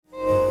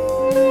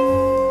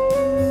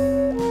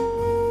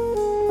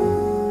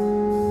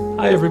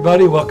Hi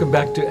everybody, welcome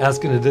back to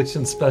Ask an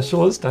Addiction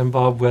Specialist. I'm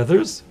Bob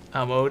Weathers.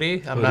 I'm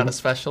Odie. I'm not a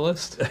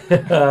specialist.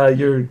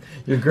 You're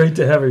great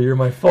to have her. You're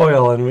my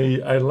foil,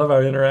 and I love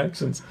our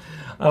interactions.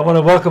 I want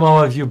to welcome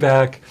all of you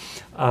back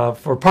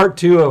for part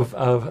two of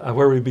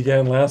where we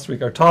began last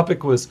week. Our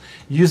topic was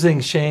using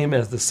shame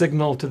as the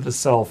signal to the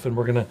self, and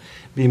we're going to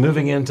be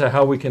moving into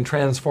how we can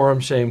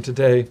transform shame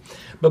today.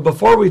 But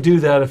before we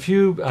do that, a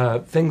few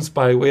things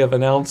by way of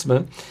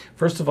announcement.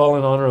 First of all,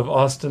 in honor of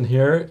Austin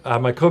here,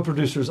 my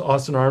co-producer is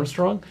Austin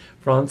Armstrong,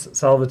 Franz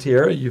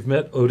Salvatierra. You've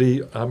met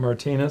Odie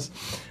Martinez.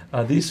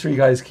 These three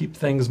guys keep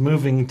things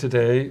moving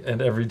today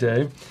and every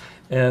day.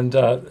 And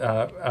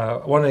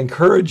I want to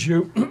encourage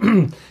you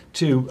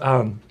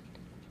to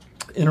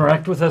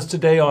interact with us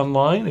today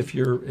online. If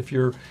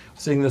you're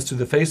seeing this through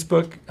the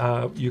Facebook,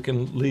 you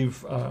can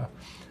leave.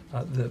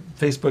 The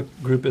Facebook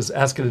group is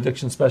Ask an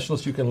Addiction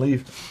Specialist. You can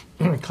leave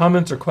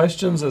comments or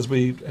questions as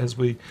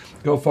we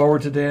go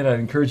forward today, and I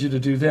encourage you to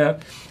do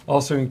that.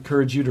 Also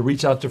encourage you to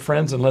reach out to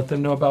friends and let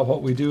them know about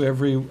what we do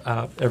every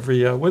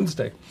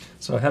Wednesday.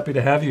 So happy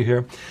to have you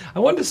here. I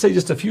wanted to say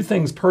just a few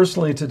things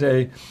personally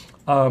today,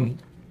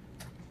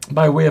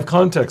 by way of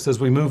context, as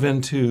we move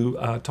into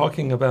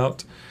talking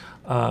about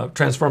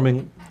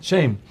transforming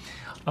shame.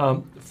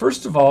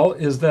 First of all,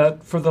 is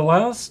that for the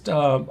last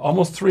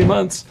almost 3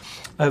 months,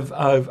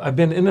 I've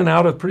been in and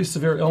out of pretty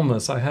severe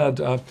illness. I had,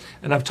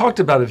 and I've talked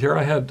about it here,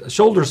 I had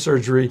shoulder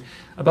surgery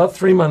about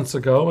 3 months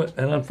ago,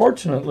 and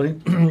unfortunately,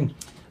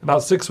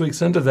 about 6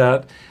 weeks into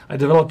that, I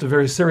developed a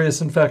very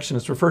serious infection.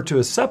 It's referred to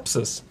as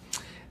sepsis,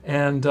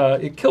 and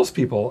it kills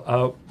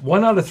people.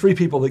 1 out of 3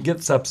 people that get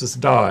sepsis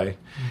die,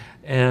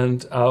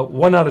 and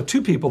 1 out of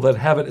 2 people that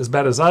have it as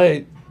bad as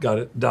I got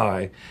it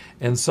die.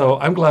 And so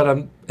I'm glad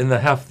I'm in the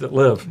half that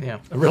live. Yeah.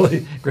 I'm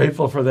really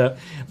grateful for that.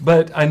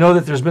 But I know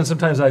that there's been some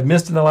times I've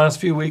missed in the last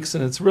few weeks,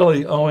 and it's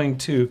really owing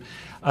to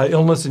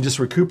illness and just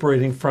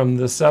recuperating from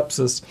the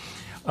sepsis.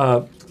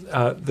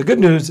 The good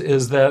news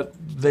is that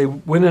they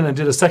went in and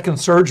did a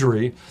second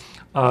surgery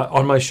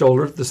on my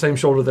shoulder, the same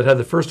shoulder that had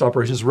the first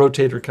operation, is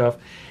rotator cuff.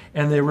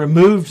 And they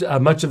removed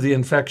much of the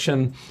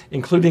infection,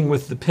 including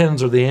with the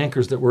pins or the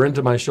anchors that were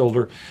into my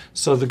shoulder.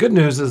 So the good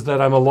news is that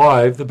I'm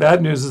alive. The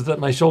bad news is that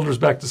my shoulder's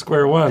back to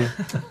square one.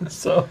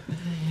 So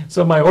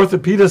my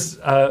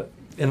orthopedist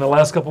in the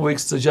last couple of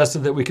weeks suggested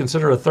that we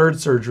consider a third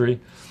surgery,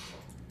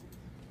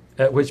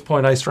 at which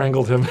point I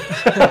strangled him.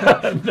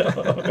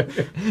 No,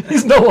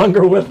 he's no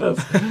longer with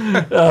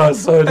us.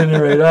 So at any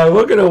rate,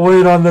 we're going to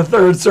wait on the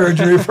third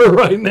surgery for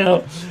right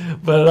now.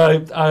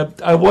 But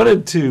I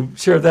wanted to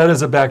share that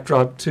as a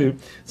backdrop to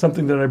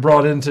something that I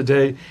brought in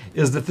today,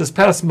 is that this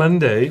past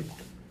Monday,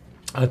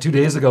 2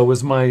 days ago,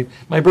 was my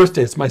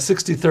birthday. It's my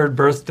 63rd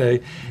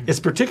birthday.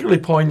 It's particularly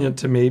poignant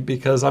to me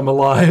because I'm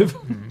alive.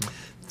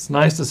 It's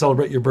nice to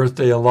celebrate your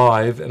birthday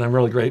alive, and I'm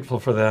really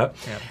grateful for that.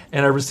 Yeah.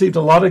 And I received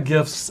a lot of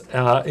gifts,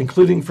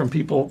 including from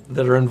people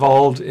that are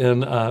involved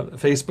in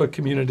Facebook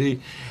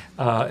community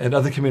and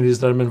other communities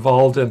that I'm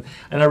involved in.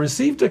 And I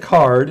received a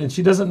card, and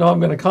she doesn't know I'm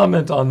going to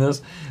comment on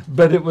this,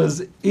 but it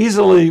was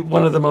easily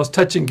one of the most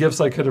touching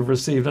gifts I could have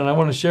received. And I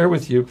want to share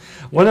with you,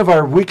 one of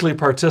our weekly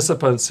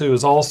participants, who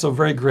is also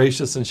very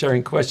gracious in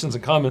sharing questions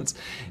and comments,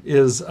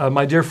 is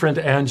my dear friend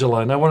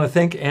Angela. And I want to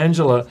thank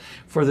Angela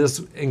for this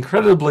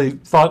incredibly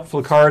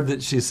thoughtful card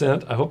that she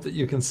sent. I hope that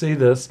you can see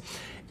this.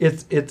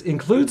 It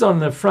includes on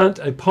the front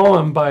a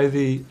poem by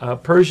the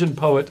Persian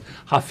poet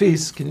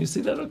Hafiz. Can you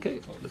see that okay?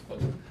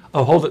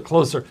 Oh, hold it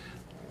closer.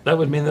 That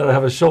would mean that I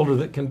have a shoulder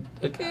that can...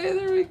 Okay,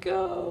 there we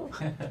go.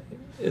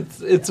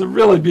 It's a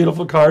really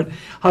beautiful card.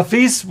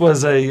 Hafiz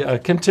was a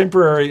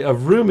contemporary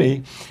of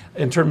Rumi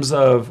in terms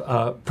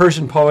of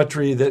Persian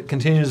poetry that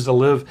continues to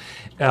live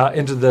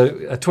into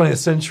the 20th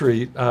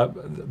century.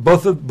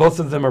 Both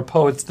of them are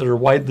poets that are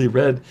widely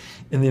read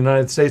in the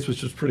United States,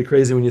 which was pretty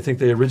crazy when you think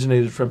they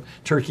originated from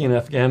Turkey and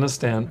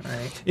Afghanistan.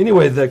 Right.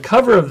 Anyway, the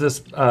cover of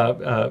this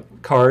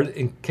card,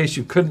 in case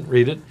you couldn't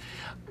read it,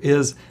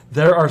 is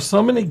 "There are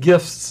so many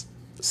gifts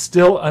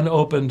still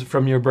unopened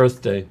from your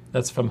birthday."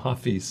 That's from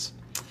Hafiz,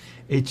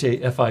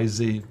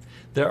 Hafiz.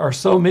 There are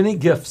so many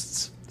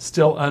gifts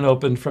still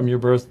unopened from your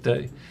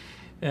birthday.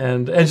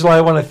 And Angela,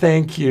 I want to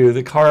thank you.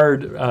 The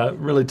card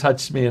really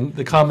touched me, and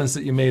the comments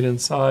that you made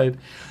inside.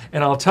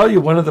 And I'll tell you,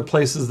 one of the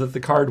places that the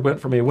card went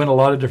for me, it went a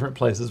lot of different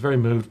places, very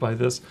moved by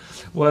this,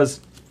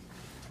 was,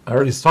 I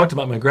already talked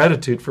about my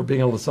gratitude for being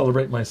able to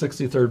celebrate my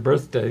 63rd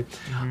birthday,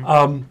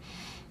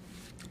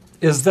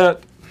 is that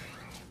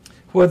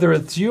whether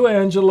it's you,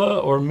 Angela,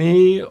 or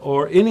me,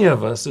 or any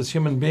of us as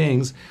human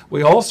beings,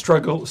 we all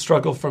struggle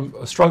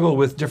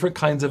with different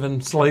kinds of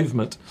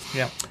enslavement.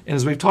 Yeah. And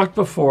as we've talked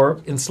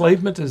before,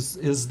 enslavement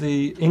is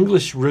the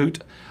English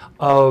root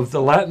of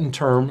the Latin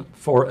term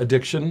for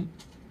addiction.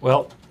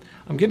 Well,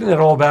 I'm getting that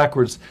all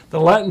backwards. The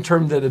Latin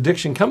term that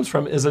addiction comes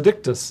from is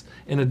addictus,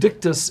 and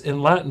addictus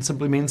in Latin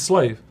simply means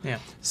slave. Yeah.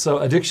 So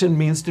addiction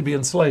means to be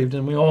enslaved,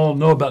 and we all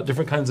know about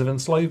different kinds of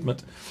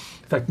enslavement.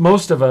 In fact,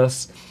 most of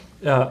us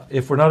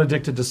if we're not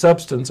addicted to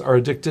substance, are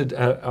addicted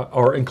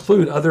or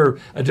include other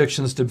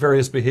addictions to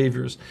various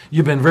behaviors.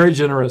 You've been very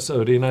generous,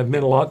 Odie, and it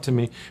meant a lot to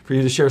me for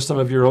you to share some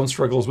of your own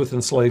struggles with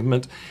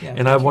enslavement. Yeah,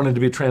 and I wanted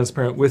to be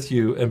transparent with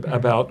you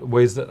about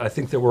ways that I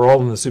think that we're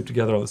all in the soup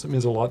together on this. It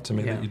means a lot to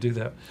me that you do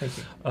that. Thank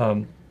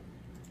you.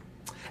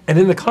 And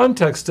in the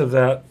context of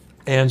that,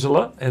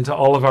 Angela, and to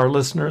all of our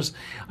listeners,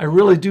 I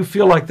really do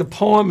feel like the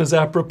poem is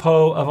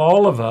apropos of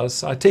all of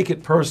us. I take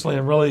it personally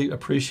and really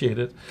appreciate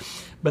it.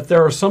 But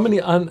there are so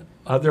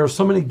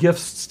many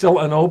gifts still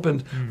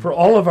unopened for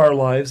all of our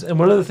lives. And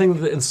one of the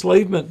things that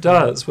enslavement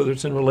does, whether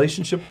it's in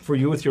relationship for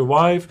you with your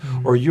wife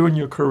or you and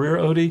your career,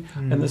 Odie,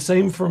 and the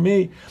same for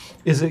me,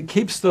 is it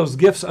keeps those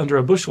gifts under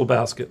a bushel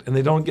basket and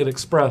they don't get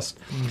expressed.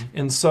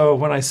 And so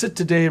when I sit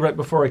today, right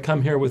before I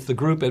come here with the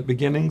group at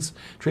Beginnings,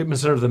 Treatment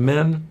Center of the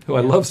Men, who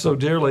I love so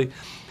dearly,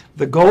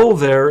 the goal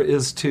there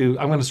is to,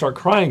 I'm going to start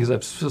crying because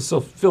I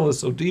feel this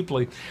so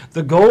deeply.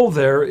 The goal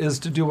there is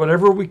to do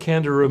whatever we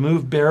can to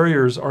remove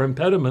barriers or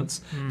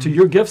impediments to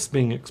your gifts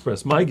being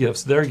expressed, my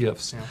gifts, their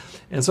gifts. Yeah.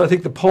 And so I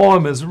think the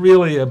poem is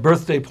really a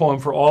birthday poem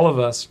for all of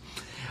us.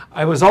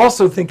 I was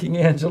also thinking,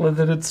 Angela,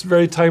 that it's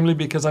very timely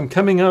because I'm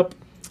coming up.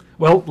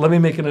 Well, let me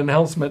make an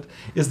announcement,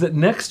 is that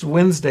next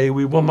Wednesday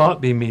we will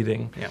not be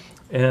meeting. Yeah.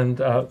 And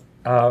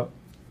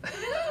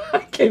I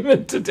came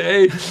in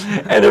today,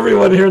 and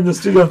everyone here in the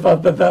studio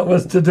thought that that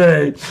was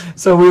today.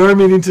 So we are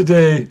meeting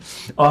today,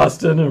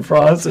 Austin and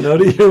Franz and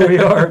Odie, here we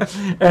are.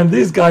 And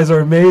these guys are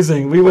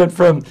amazing. We went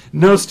from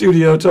no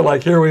studio to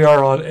like here we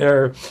are on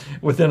air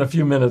within a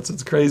few minutes.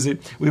 It's crazy.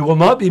 We will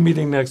not be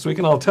meeting next week,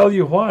 and I'll tell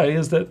you why,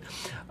 is that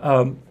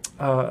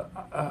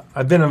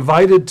I've been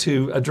invited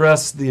to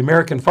address the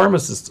American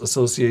Pharmacists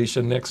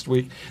Association next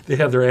week. They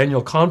have their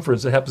annual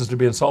conference. It happens to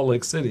be in Salt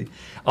Lake City.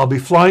 I'll be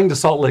flying to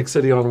Salt Lake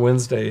City on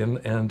Wednesday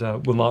and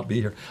will not be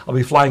here. I'll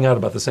be flying out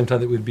about the same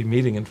time that we'd be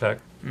meeting, in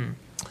fact.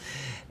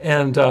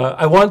 And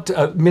I want,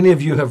 many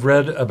of you have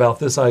read about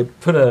this. I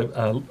put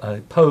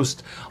a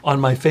post on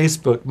my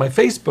Facebook. My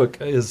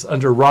Facebook is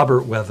under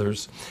Robert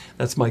Weathers.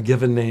 That's my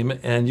given name.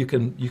 And you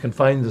can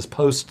find this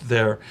post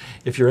there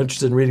if you're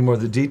interested in reading more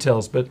of the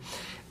details. But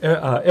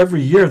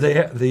every year,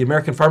 the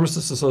American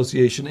Pharmacists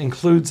Association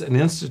includes an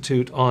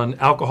institute on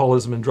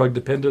alcoholism and drug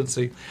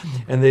dependency,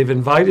 and they've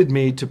invited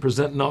me to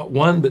present not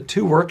one but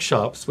two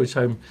workshops, which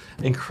I'm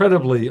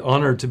incredibly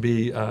honored to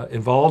be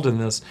involved in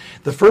this.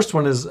 The first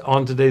one is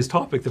on today's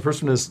topic. The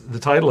first one is the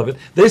title of it.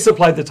 They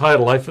supplied the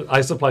title.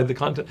 I supplied the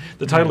content.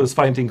 The title is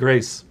Finding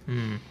Grace.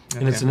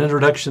 And it's an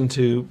introduction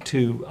to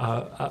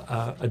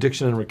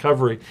addiction and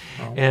recovery.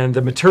 And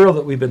the material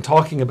that we've been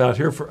talking about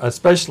here,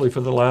 especially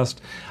for the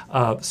last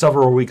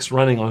several weeks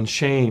running on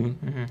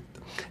shame,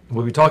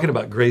 we'll be talking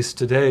about grace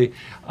today,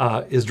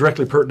 is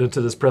directly pertinent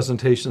to this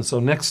presentation.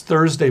 So next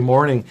Thursday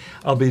morning,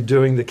 I'll be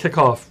doing the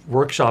kickoff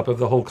workshop of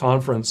the whole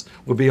conference.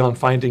 Will be on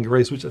Finding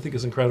Grace, which I think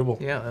is incredible.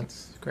 Yeah,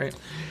 that's great.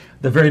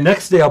 The very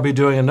next day, I'll be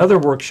doing another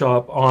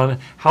workshop on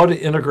how to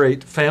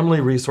integrate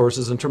family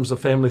resources in terms of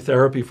family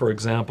therapy, for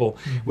example,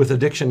 with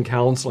addiction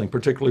counseling,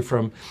 particularly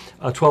from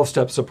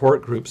 12-step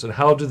support groups, and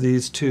how do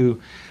these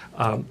two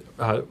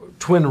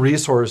twin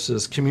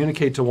resources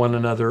communicate to one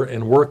another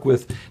and work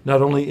with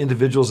not only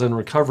individuals in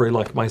recovery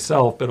like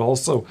myself, but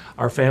also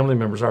our family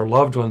members, our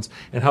loved ones,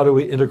 and how do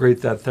we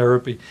integrate that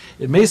therapy?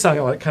 It may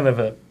sound like kind of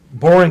a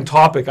boring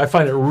topic. I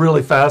find it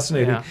really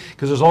fascinating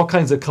because there's all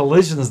kinds of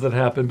collisions that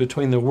happen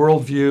between the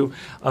worldview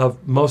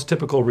of most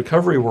typical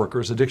recovery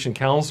workers, addiction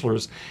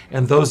counselors,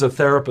 and those of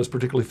therapists,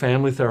 particularly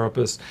family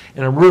therapists.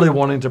 And I'm really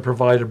wanting to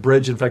provide a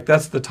bridge. In fact,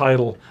 that's the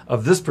title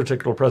of this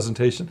particular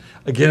presentation.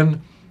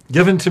 Again,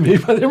 given to me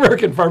by the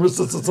American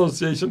Pharmacists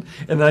Association,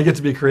 and then I get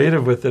to be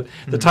creative with it.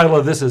 The title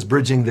of this is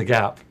Bridging the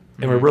Gap.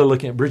 And we're really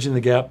looking at bridging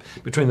the gap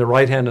between the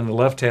right hand and the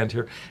left hand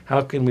here.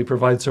 How can we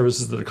provide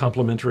services that are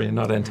complementary and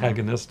not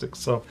antagonistic?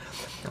 So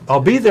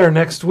I'll be there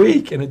next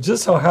week, and it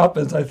just so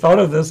happens, I thought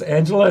of this,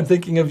 Angela, I'm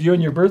thinking of you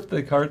and your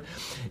birthday card,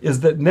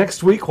 is that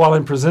next week while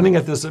I'm presenting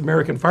at this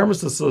American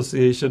Pharmacists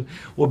Association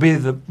will be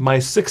my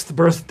 6th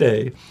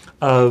birthday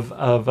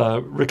of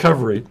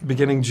recovery,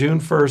 beginning June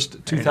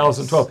 1st,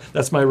 2012. Nice.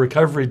 That's my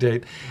recovery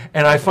date,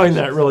 and I find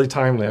that really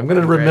timely. I'm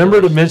going to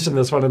remember to mention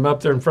this when I'm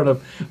up there in front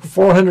of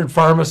 400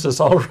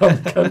 pharmacists all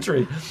around the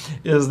country,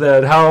 is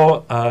that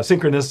how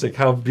synchronistic,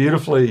 how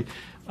beautifully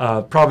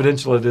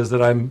providential it is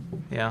that I'm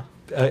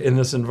in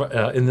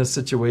this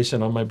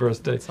situation on my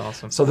birthday. That's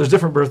awesome. So there's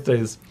different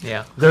birthdays.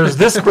 Yeah. There's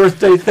this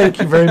birthday, thank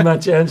you very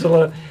much,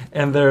 Angela,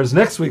 and there's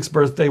next week's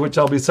birthday, which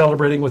I'll be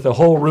celebrating with a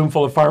whole room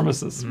full of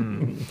pharmacists.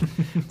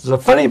 There's a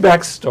funny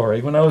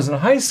backstory. When I was in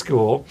high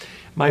school,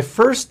 my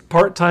first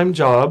part-time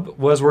job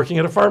was working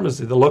at a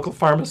pharmacy, the local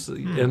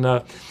pharmacy. And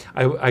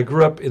I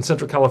grew up in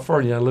Central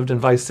California. I lived in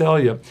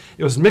Visalia.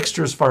 It was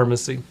Mixtures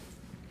Pharmacy.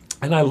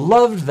 And I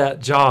loved that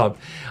job.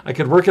 I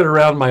could work it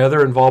around my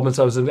other involvements.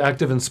 I was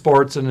active in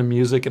sports and in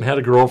music and had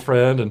a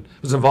girlfriend and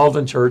was involved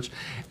in church.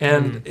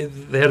 And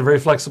they had a very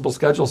flexible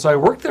schedule. So I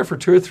worked there for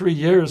 2 or 3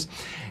 years,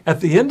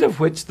 at the end of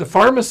which the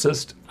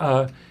pharmacist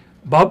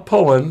Bob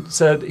Pullen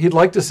said he'd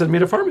like to send me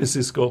to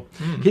pharmacy school.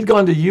 He'd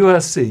gone to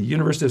USC,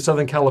 University of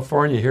Southern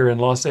California here in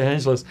Los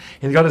Angeles,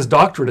 and he got his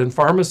doctorate in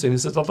pharmacy. And he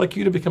says, I'd like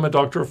you to become a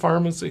doctor of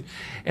pharmacy.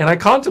 And I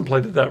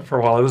contemplated that for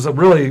a while. It was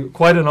really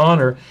quite an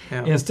honor.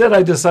 Yeah. Instead,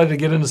 I decided to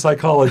get into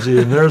psychology,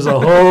 and there's a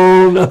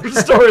whole other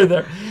story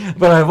there.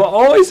 But I've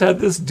always had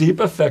this deep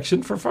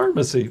affection for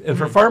pharmacy and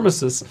for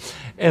pharmacists.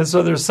 And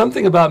so there's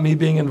something about me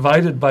being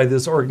invited by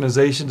this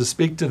organization to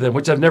speak to them,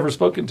 which I've never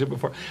spoken to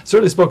before.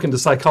 Certainly spoken to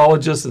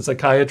psychologists and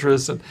psychiatrists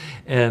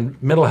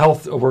and mental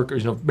health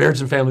workers, marriage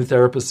and family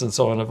therapists and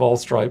so on of all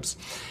stripes,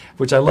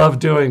 which I love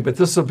doing. But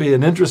this will be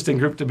an interesting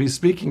group to be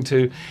speaking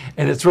to,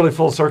 and it's really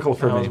full circle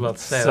for me. I was about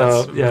to say,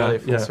 that's really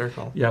full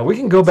circle. Yeah, we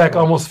can go back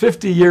almost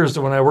 50 years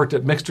to when I worked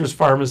at Mixter's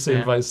Pharmacy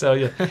in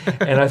Visalia,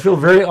 and I feel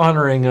very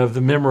honoring of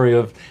the memory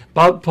of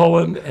Bob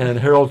Pullen and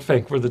Harold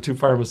Fink were the two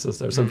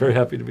pharmacists there, so I'm very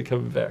happy to be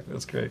coming back.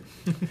 That's great.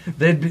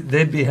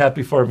 They'd be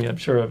happy for me, I'm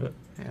sure of it.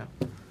 Yeah.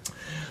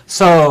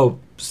 So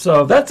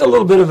that's a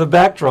little bit of a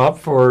backdrop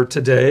for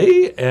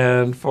today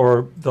and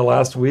for the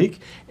last week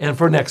and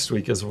for next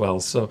week as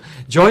well. So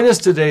join us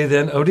today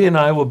then. Odie and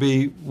I will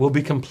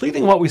be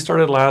completing what we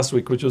started last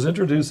week, which was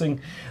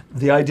introducing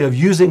the idea of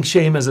using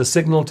shame as a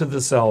signal to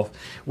the self.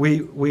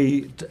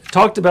 We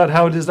talked about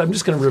how it is. I'm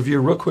just going to review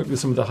real quickly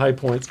some of the high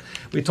points.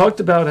 We talked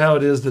about how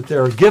it is that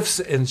there are gifts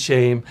and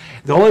shame.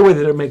 The only way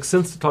that it makes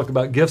sense to talk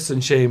about gifts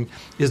and shame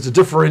is to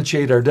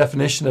differentiate our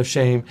definition of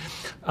shame,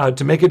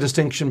 to make a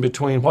distinction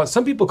between what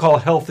some people call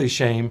healthy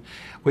shame,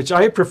 which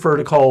I prefer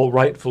to call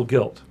rightful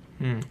guilt.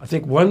 I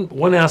think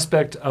one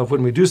aspect of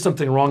when we do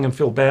something wrong and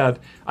feel bad,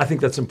 I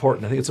think that's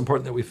important. I think it's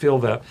important that we feel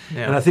that,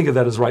 and I think of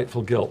that as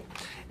rightful guilt.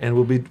 And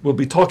we'll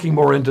be talking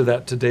more into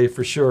that today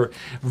for sure.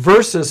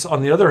 Versus,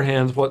 on the other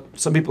hand, what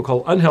some people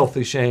call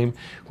unhealthy shame,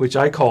 which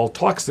I call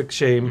toxic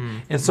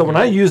shame. And so when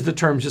I use the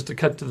term, just to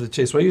cut to the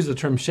chase, when I use the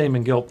term shame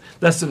and guilt,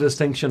 that's the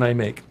distinction I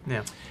make.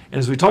 Yeah. And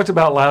as we talked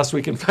about last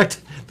week, in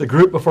fact, the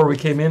group before we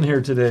came in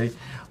here today,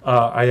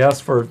 I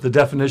asked for the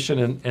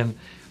definition, and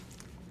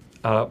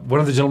one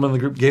of the gentlemen in the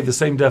group gave the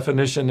same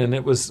definition, and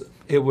it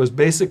was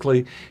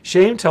basically,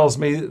 shame tells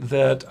me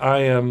that I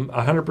am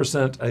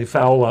 100% a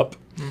foul up,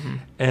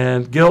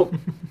 and guilt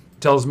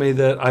tells me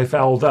that I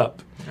fouled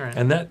up. Right.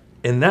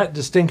 And that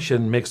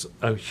distinction makes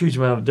a huge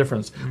amount of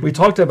difference. We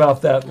talked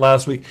about that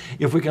last week.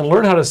 If we can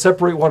learn how to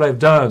separate what I've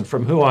done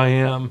from who I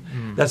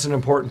am, that's an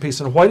important piece.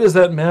 And why does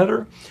that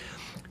matter?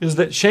 Is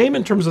that shame,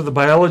 in terms of the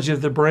biology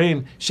of the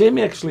brain, shame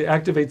actually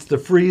activates the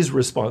freeze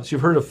response.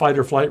 You've heard of fight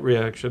or flight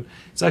reaction.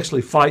 It's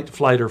actually fight,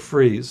 flight, or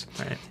freeze.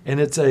 Right.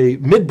 And it's a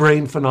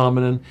midbrain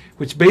phenomenon,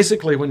 which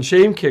basically, when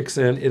shame kicks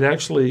in, it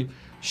actually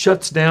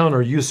shuts down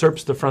or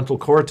usurps the frontal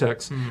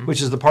cortex,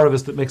 which is the part of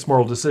us that makes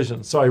moral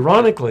decisions. So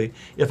ironically,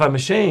 if I'm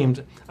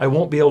ashamed, I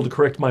won't be able to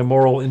correct my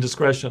moral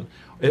indiscretion.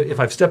 If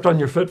I've stepped on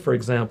your foot, for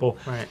example,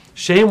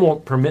 shame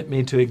won't permit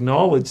me to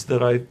acknowledge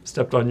that I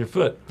stepped on your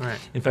foot. Right.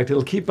 In fact,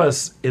 it'll keep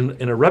us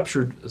in a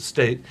ruptured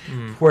state,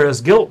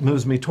 whereas guilt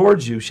moves me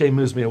towards you, shame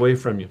moves me away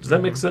from you. Does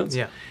that make sense?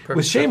 Yeah.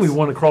 With shame, we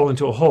want to crawl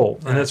into a hole,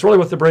 and that's really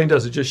what the brain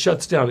does. It just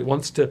shuts down. It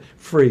wants to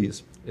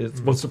freeze. It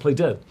wants to play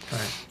dead.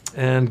 Right.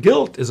 And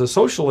guilt is a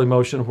social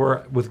emotion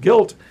where, with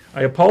guilt,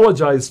 I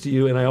apologize to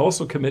you and I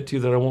also commit to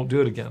you that I won't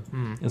do it again.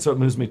 And so it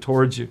moves me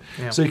towards you.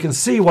 Yeah. So you can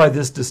see why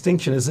this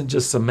distinction isn't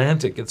just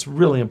semantic. It's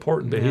really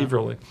important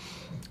behaviorally.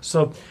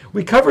 So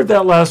we covered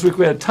that last week.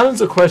 We had tons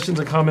of questions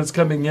and comments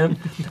coming in.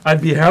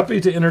 I'd be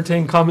happy to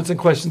entertain comments and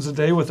questions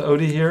today with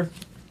Odie here.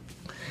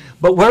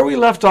 But where we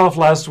left off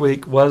last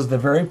week was the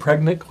very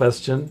pregnant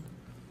question,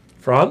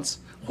 Franz,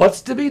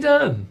 what's to be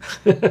done?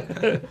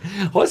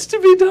 What's to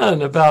be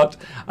done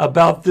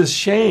about this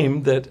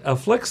shame that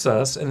afflicts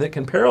us and that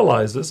can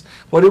paralyze us?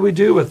 What do we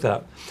do with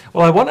that?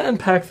 Well, I want to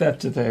unpack that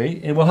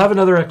today, and we'll have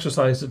another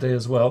exercise today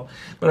as well.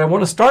 But I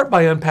want to start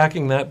by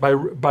unpacking that by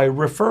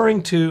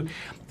referring to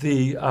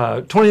the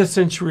 20th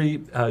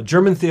century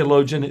German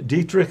theologian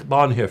Dietrich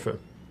Bonhoeffer.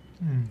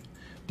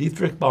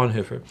 Dietrich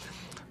Bonhoeffer.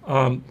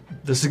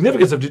 The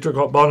significance of Dietrich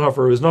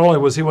Bonhoeffer is not only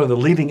was he one of the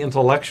leading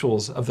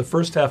intellectuals of the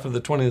first half of the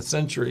 20th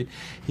century,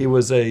 he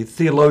was a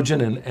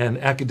theologian and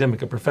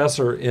academic, a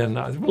professor in,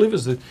 I believe it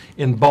was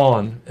in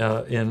Bonn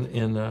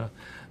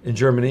in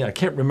Germany. I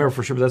can't remember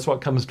for sure, but that's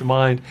what comes to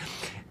mind.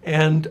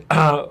 And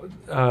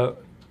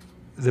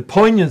the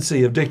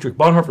poignancy of Dietrich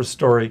Bonhoeffer's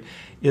story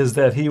is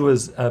that he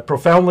was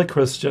profoundly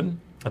Christian,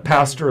 a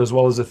pastor as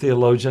well as a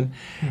theologian,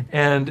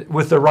 and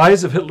with the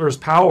rise of Hitler's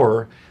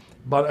power,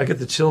 but I get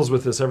the chills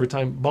with this every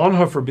time,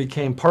 Bonhoeffer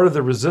became part of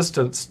the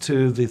resistance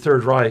to the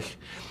Third Reich,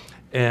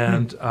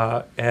 and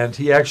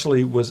he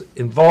actually was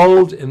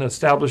involved in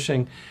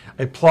establishing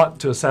a plot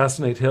to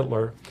assassinate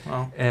Hitler.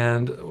 Wow.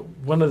 And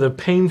one of the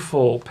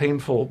painful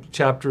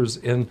chapters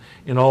in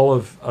all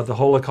of the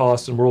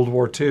Holocaust and World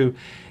War II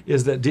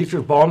is that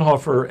Dietrich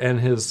Bonhoeffer and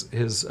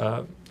his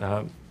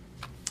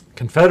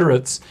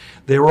Confederates,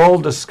 they were all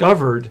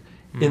discovered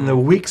in the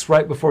weeks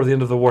right before the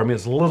end of the war. I mean,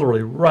 it's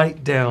literally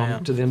right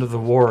down to the end of the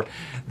war.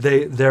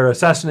 Their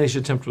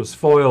assassination attempt was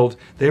foiled.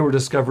 They were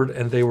discovered,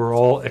 and they were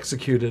all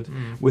executed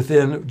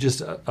within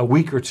just a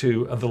week or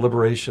two of the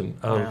liberation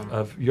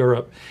of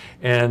Europe.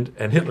 And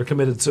Hitler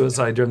committed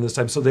suicide during this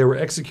time, so they were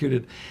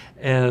executed.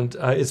 And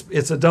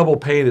it's a double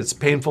pain. It's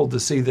painful to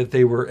see that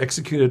they were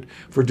executed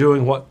for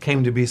doing what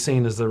came to be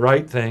seen as the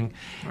right thing,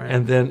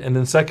 and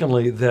then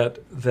secondly that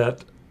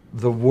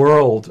the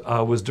world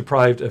was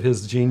deprived of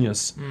his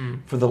genius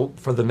for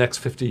the next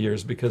 50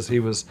 years, because he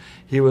was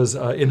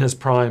in his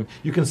prime.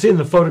 You can see in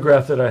the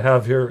photograph that I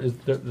have here.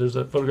 There's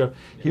a photograph.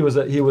 He was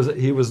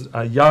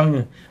a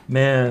young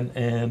man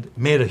and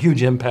made a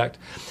huge impact.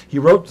 He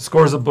wrote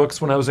scores of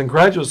books. When I was in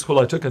graduate school,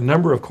 I took a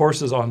number of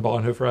courses on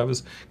Bonhoeffer. I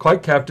was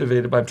quite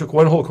captivated by him. I took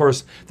one whole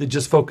course that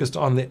just focused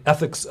on the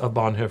ethics of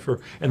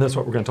Bonhoeffer, and that's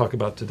what we're going to talk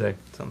about today.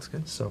 Sounds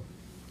good. So,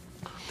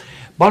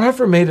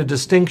 Bonhoeffer made a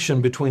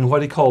distinction between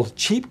what he called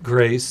cheap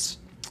grace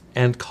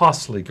and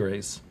costly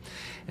grace.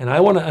 And I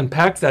want to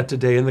unpack that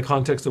today in the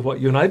context of what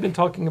you and I have been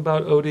talking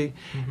about, Odie,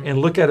 and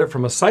look at it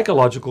from a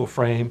psychological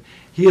frame.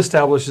 He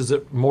establishes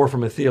it more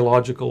from a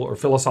theological or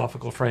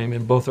philosophical frame,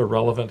 and both are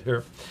relevant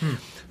here.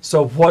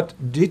 So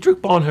what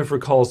Dietrich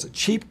Bonhoeffer calls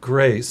cheap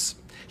grace,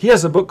 he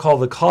has a book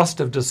called The Cost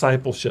of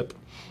Discipleship.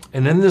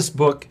 And in this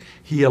book,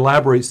 he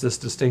elaborates this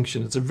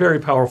distinction. It's a very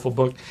powerful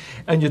book.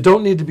 And you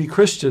don't need to be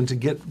Christian to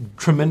get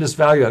tremendous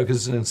value out of it, because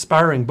it's an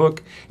inspiring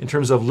book in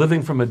terms of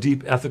living from a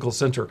deep ethical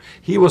center.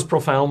 He was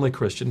profoundly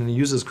Christian, and he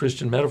uses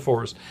Christian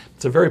metaphors.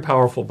 It's a very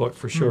powerful book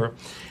for sure.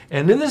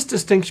 And in this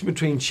distinction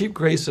between cheap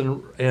grace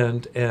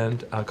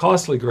and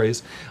costly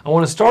grace, I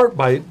want to start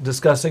by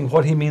discussing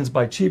what he means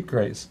by cheap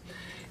grace.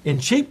 In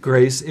cheap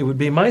grace, it would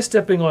be my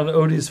stepping on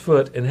Odie's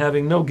foot and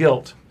having no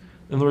guilt.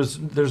 In other words,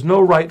 there's no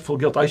rightful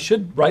guilt. I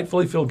should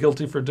rightfully feel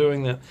guilty for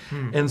doing that.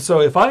 And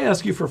so if I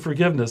ask you for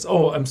forgiveness,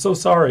 oh, I'm so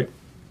sorry,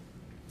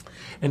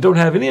 and don't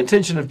have any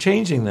intention of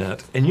changing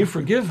that, and you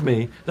forgive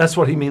me, that's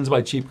what he means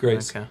by cheap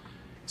grace. Okay.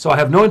 So I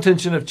have no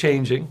intention of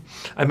changing.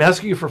 I'm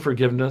asking you for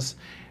forgiveness.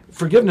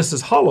 Forgiveness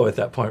is hollow at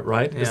that point,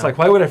 right? It's like,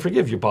 why would I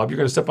forgive you, Bob? You're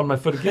going to step on my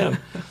foot again.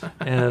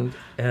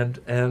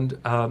 and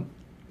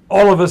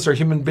all of us are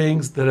human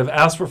beings that have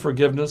asked for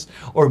forgiveness,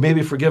 or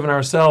maybe forgiven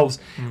ourselves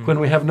when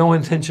we have no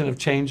intention of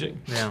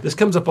changing. This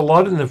comes up a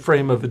lot in the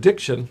frame of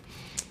addiction.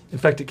 In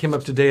fact, it came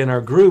up today in our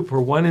group where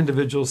one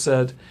individual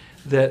said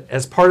that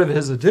as part of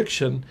his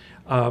addiction,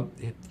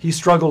 he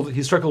struggled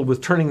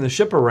with turning the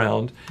ship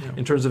around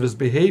in terms of his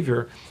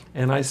behavior.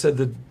 And I said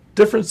the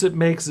difference it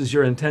makes is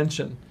your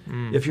intention.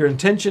 If your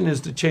intention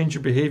is to change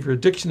your behavior,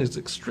 addiction is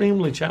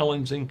extremely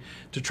challenging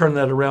to turn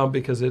that around,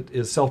 because it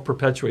is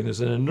self-perpetuating. There's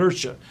an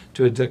inertia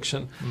to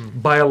addiction,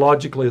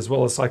 biologically as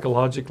well as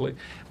psychologically.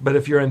 But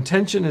if your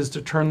intention is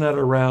to turn that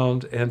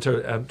around and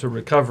to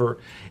recover,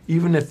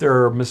 even if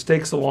there are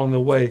mistakes along the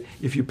way,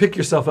 if you pick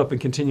yourself up and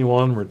continue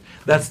onward,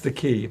 that's the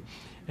key.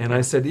 And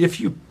I said,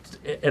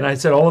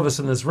 all of us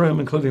in this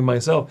room, including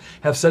myself,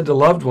 have said to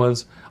loved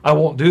ones, I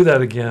won't do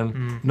that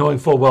again, knowing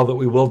full well that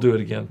we will do it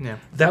again.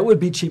 That would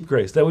be cheap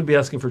grace. That would be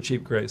asking for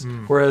cheap grace.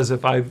 Whereas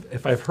if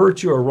I've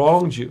hurt you or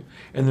wronged you,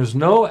 and there's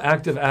no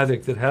active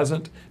addict that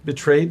hasn't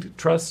betrayed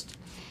trust,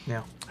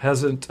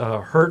 hasn't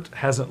hurt,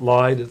 hasn't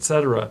lied,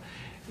 etc.,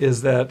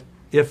 is that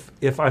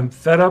if I'm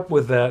fed up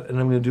with that, and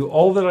I'm going to do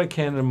all that I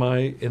can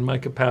in my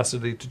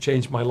capacity to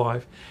change my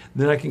life,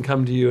 then I can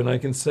come to you and I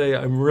can say,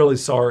 I'm really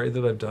sorry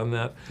that I've done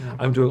that.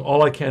 I'm doing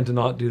all I can to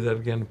not do that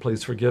again.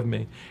 Please forgive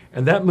me.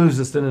 And that moves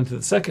us then into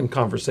the second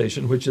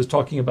conversation, which is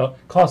talking about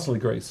costly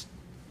grace.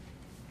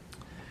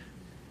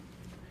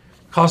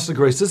 Costly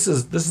grace. This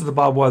is the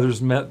Bob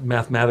Weathers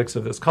mathematics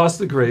of this.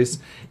 Costly grace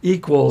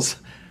equals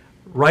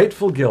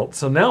rightful guilt.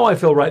 So now I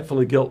feel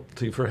rightfully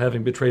guilty for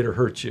having betrayed or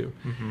hurt you.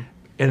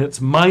 And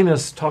it's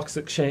minus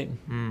toxic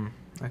shame.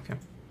 Okay.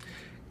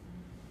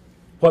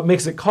 What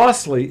makes it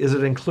costly is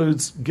it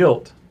includes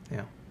guilt.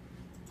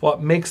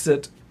 What makes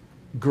it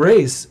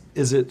grace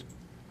is it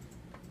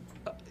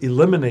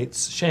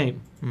eliminates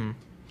shame.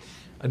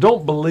 I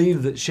don't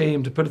believe that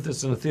shame, to put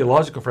this in a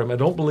theological frame, I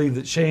don't believe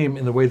that shame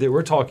in the way that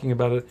we're talking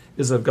about it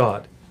is of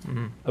God.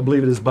 I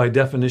believe it is by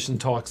definition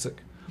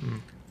toxic.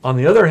 On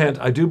the other hand,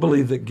 I do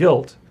believe that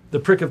guilt, the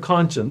prick of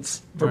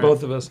conscience for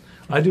both of us,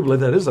 I do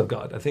believe that is of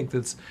God. I think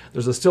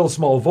there's a still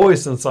small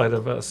voice inside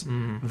of us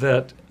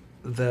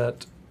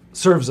that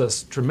serves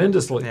us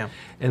tremendously.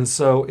 And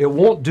so it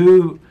won't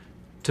do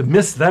to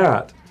miss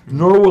that,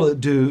 nor will it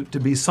do to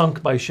be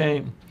sunk by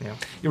shame.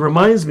 It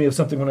reminds me of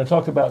something when I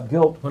talk about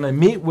guilt. When I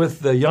meet with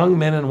the young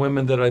men and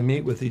women that I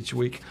meet with each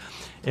week,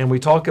 and we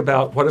talk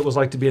about what it was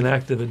like to be in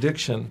active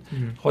addiction,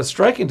 what's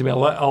striking to me,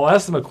 I'll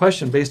ask them a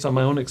question based on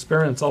my own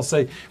experience. I'll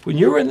say, when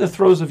you were in the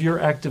throes of your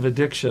active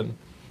addiction,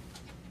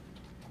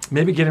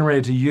 maybe getting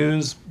ready to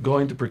use,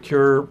 going to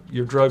procure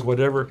your drug,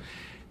 whatever,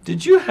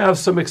 did you have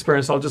some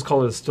experience, I'll just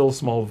call it a still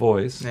small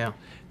voice,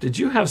 did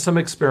you have some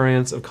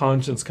experience of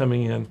conscience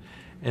coming in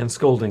and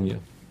scolding you?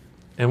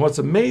 And what's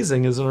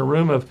amazing is in a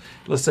room of,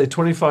 let's say,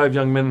 25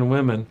 young men and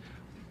women,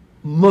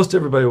 most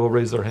everybody will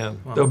raise their hand.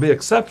 Wow. There'll be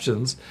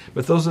exceptions,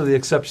 but those are the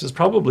exceptions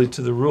probably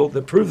to the rule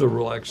that prove the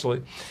rule,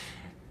 actually.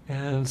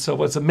 And so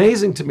what's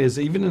amazing to me is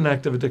even in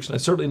active addiction, I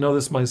certainly know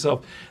this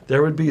myself,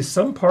 there would be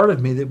some part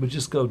of me that would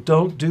just go,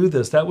 don't do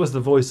this. That was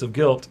the voice of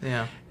guilt.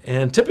 Yeah.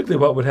 And typically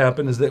what would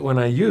happen is that when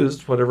I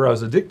used whatever I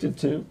was addicted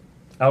to,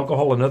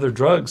 alcohol and other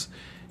drugs,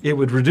 it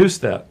would reduce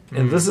that.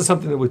 And this is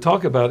something that we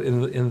talk about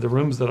in the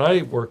rooms that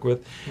I work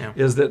with,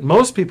 is that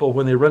most people,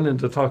 when they run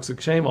into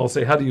toxic shame, I'll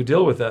say, how do you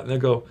deal with that? And they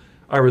go,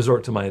 I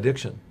resort to my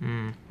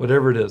addiction,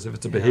 whatever it is. If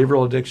it's a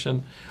behavioral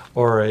addiction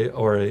or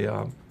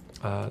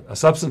a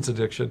substance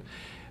addiction,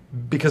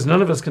 because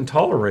none of us can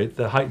tolerate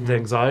the heightened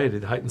anxiety,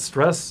 the heightened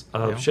stress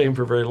of shame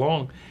for very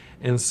long.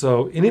 And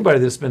so anybody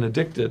that's been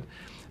addicted,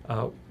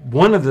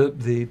 one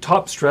of the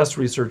top stress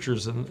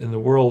researchers in the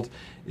world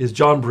is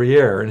John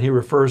Briere, and he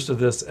refers to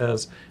this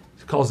as,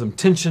 he calls them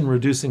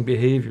tension-reducing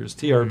behaviors,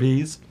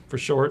 TRBs for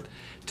short,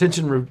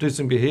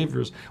 tension-reducing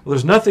behaviors. Well,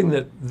 there's nothing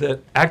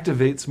that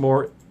activates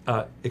more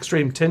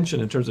extreme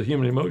tension in terms of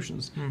human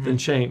emotions than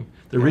shame.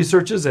 The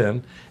research is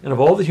in, and of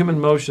all the human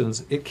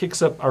emotions, it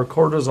kicks up our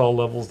cortisol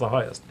levels the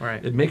highest.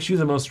 Right. It makes you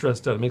the most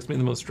stressed out. It makes me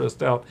the most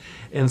stressed out.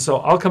 And so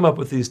I'll come up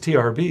with these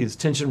TRBs,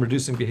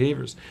 tension-reducing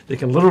behaviors. They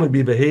can literally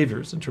be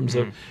behaviors in terms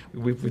of,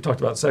 we've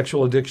talked about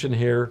sexual addiction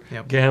here,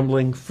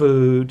 gambling,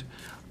 food,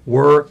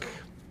 work.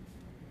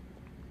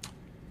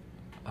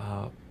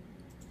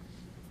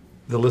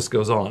 The list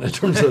goes on in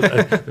terms of,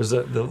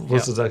 the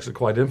list is actually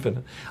quite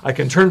infinite. I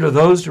can turn to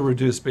those to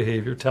reduce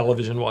behavior,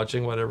 television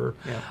watching, whatever,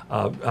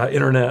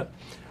 internet,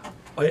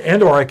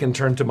 and or I can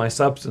turn to my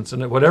substance.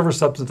 And whatever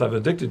substance I'm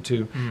addicted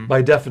to,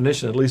 by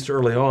definition, at least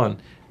early on,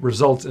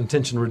 results in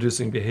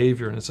tension-reducing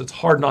behavior. And it's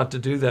hard not to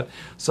do that.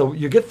 So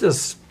you get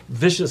this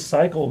vicious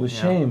cycle with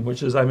shame,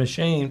 which is I'm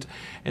ashamed.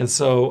 And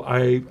so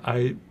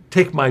I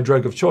take my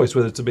drug of choice,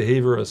 whether it's a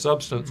behavior or a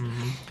substance,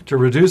 to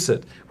reduce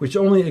it, which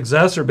only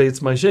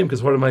exacerbates my shame,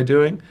 because what am I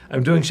doing?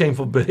 I'm doing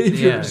shameful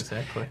behaviors. Yeah,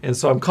 exactly. And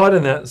so I'm caught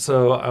in that,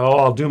 so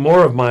I'll do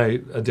more of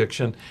my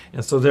addiction,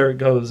 and so there it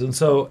goes. And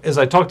so, as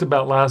I talked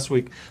about last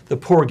week, the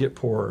poor get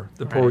poorer,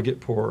 the poor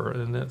get poorer,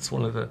 and that's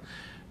one of the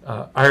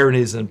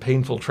ironies and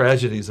painful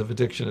tragedies of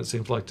addiction, it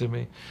seems like to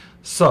me.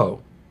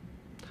 So,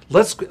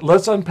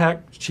 let's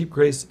unpack cheap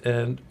grace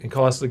and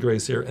costly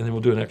grace here, and then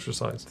we'll do an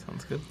exercise.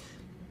 Sounds good.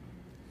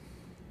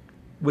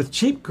 With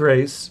cheap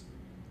grace,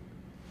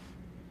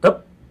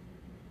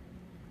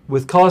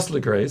 with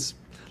costly grace,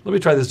 let me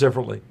try this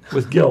differently.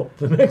 With guilt,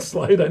 the next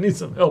slide, I need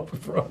some help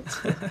from.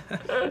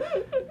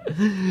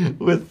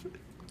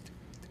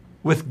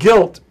 with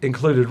guilt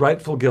included,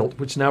 rightful guilt,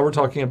 which now we're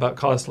talking about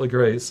costly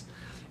grace.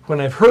 When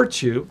I've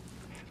hurt you,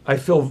 I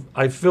feel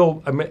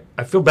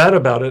bad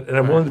about it, and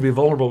I'm willing to be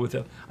vulnerable with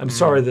it. I'm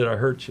sorry that I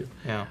hurt you,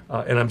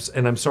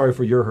 and I'm sorry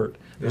for your hurt.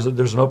 There's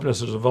an openness,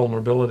 there's a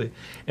vulnerability,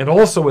 and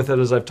also with it,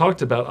 as I've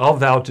talked about, I'll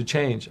vow to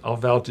change.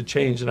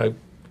 And I've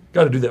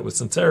got to do that with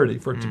sincerity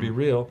for it to be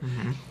real.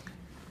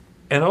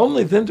 And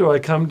only then do I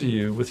come to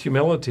you with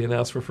humility and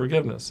ask for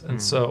forgiveness.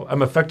 And so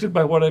I'm affected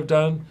by what I've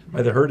done,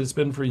 by the hurt it's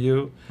been for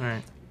you.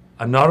 Right.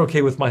 I'm not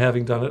okay with my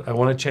having done it. I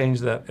want to change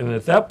that. And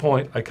at that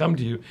point, I come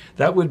to you.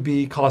 That would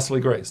be costly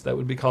grace. That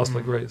would be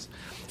costly grace.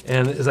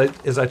 And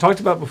as I talked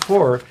about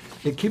before,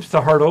 it keeps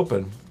the heart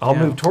open. I'll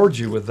move towards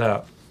you with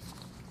that.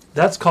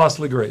 That's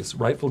costly grace,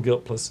 rightful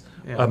guilt plus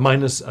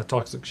minus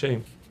toxic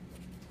shame.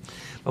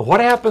 But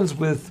what happens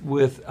with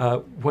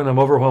when I'm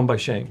overwhelmed by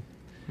shame?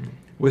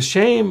 With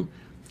shame,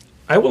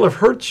 I will have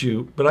hurt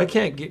you, but I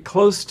can't get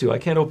close to, I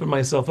can't open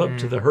myself up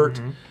to the hurt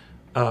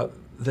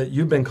that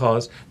you've been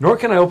caused, nor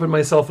can I open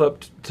myself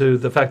up to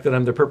the fact that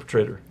I'm the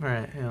perpetrator.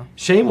 Right, yeah.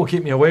 Shame will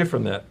keep me away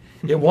from that.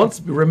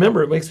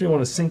 Remember, it makes me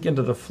want to sink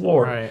into the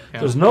floor. Right, yeah.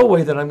 There's no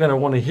way that I'm going to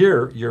want to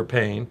hear your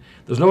pain.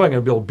 There's no way I'm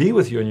going to be able to be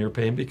with you in your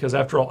pain, because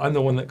after all, I'm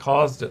the one that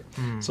caused it.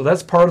 So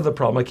that's part of the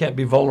problem. I can't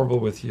be vulnerable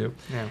with you.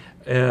 Yeah.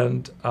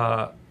 And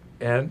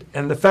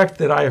the fact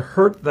that I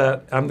hurt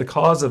that, I'm the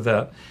cause of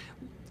that,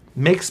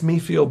 makes me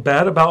feel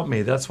bad about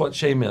me. That's what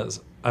shame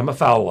is. I'm a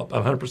foul up.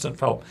 I'm 100%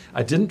 foul up.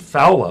 I didn't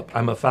foul up.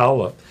 I'm a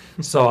foul up.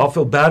 So I'll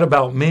feel bad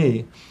about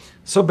me,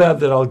 so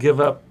bad that I'll give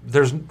up.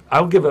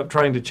 I'll give up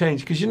trying to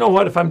change, because you know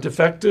what? If I'm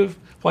defective,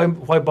 why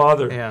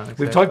bother? Yeah,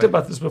 exactly. We've talked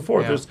about this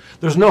before. Yeah.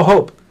 There's no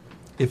hope.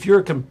 If you're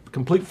a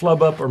complete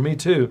flub up, or me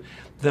too,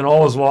 then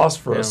all is lost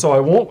for us. So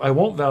I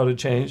won't vow to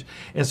change.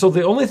 And so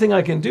the only thing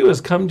I can do is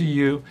come to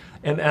you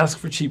and ask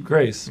for cheap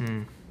grace.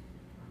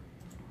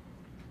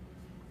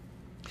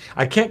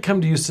 I can't come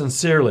to you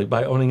sincerely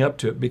by owning up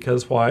to it,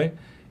 because why?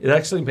 It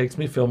actually makes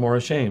me feel more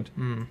ashamed.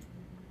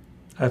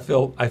 I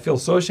feel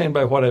so ashamed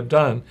by what I've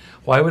done.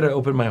 Why would I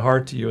open my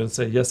heart to you and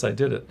say, yes, I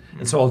did it?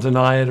 And so I'll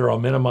deny it, or I'll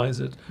minimize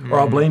it, or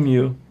I'll blame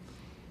you,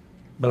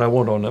 but I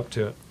won't own up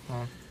to it.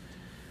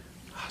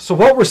 So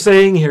what we're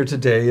saying here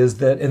today is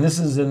that, and this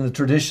is in the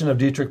tradition of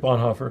Dietrich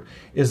Bonhoeffer,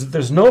 is that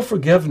there's no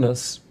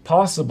forgiveness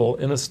possible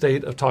in a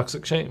state of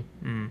toxic shame.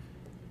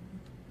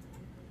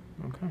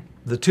 Okay.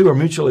 the two are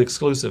mutually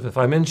exclusive. If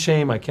I'm in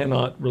shame, I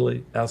cannot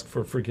really ask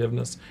for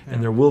forgiveness,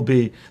 and there will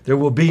be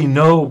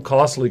no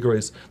costly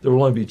grace. There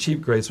will only be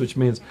cheap grace, which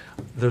means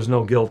there's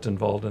no guilt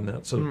involved in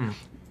that. So,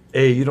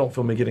 A, you don't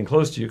feel me getting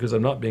close to you because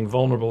I'm not being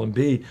vulnerable, and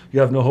B, you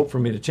have no hope for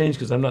me to change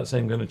because I'm not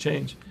saying I'm going to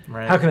change.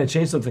 Right. How can I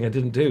change something I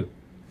didn't do?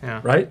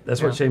 Yeah. Right?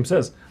 That's what shame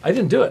says. I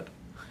didn't do it.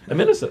 I'm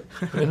innocent.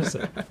 I'm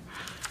innocent.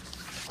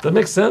 Does that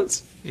make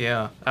sense?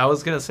 Yeah. I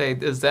was going to say,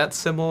 is that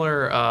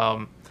similar?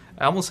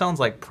 It almost sounds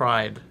like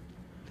pride.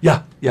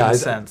 Yeah. In a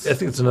sense. I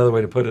think it's another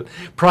way to put it.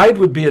 Pride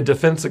would be a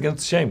defense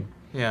against shame.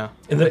 Yeah.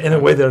 In a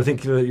way that I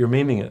think that you're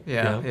meaning it.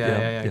 Yeah,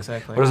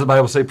 exactly. What does the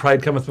Bible say?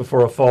 Pride cometh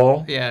before a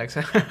fall. Yeah,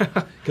 exactly.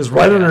 Because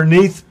right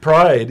underneath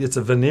pride, it's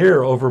a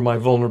veneer over my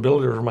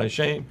vulnerability, over my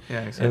shame.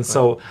 Yeah, exactly. And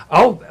so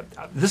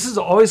this is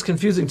always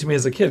confusing to me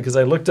as a kid because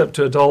I looked up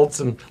to adults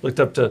and looked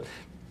up to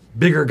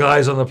bigger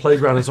guys on the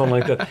playground and so on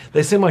like that.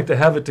 They seem like to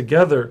have it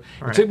together.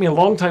 Right. It took me a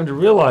long time to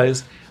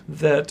realize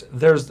that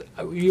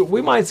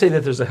we might say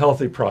that there's a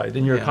healthy pride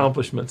in your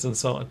accomplishments and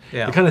so on.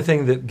 Yeah. The kind of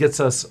thing that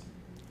gets us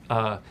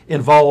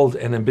involved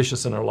and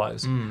ambitious in our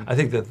lives. I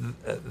think that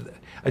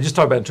I just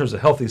talk about in terms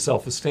of healthy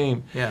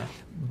self-esteem. Yeah.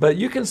 But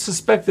you can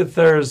suspect that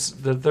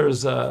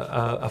there's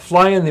a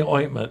fly in the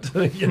ointment.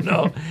 You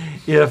know,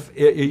 if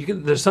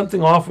there's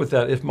something off with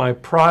that. If my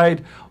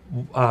pride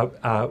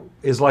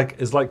is like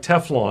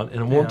Teflon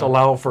and won't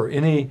allow for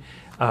any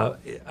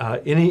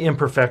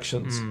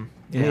imperfections.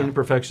 Any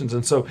imperfections,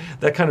 and so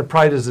that kind of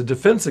pride is a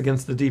defense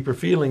against the deeper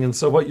feeling. And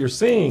so what you're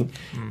seeing,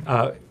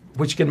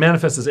 which can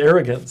manifest as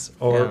arrogance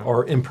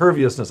or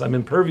imperviousness, I'm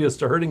impervious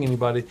to hurting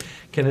anybody,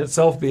 can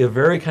itself be a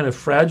very kind of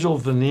fragile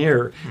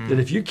veneer that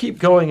if you keep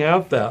going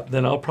out that,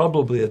 then I'll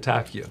probably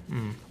attack you,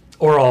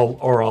 or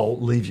I'll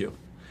leave you.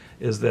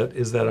 Is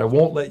that I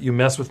won't let you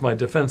mess with my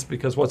defense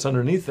because what's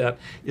underneath that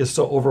is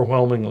so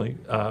overwhelmingly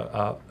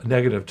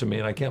negative to me,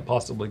 and I can't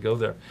possibly go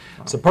there.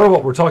 Wow. So part of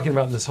what we're talking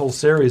about in this whole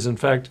series, in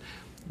fact,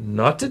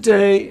 not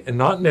today and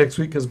not next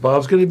week because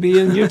Bob's going to be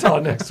in Utah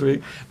next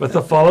week, but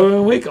the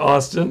following week,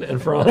 Austin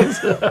and Franz.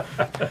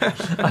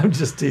 I'm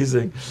just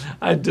teasing.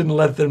 I didn't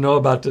let them know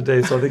about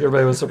today, so I think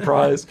everybody was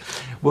surprised.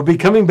 We'll be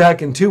coming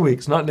back in 2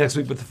 weeks, not next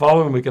week, but the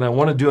following week, and I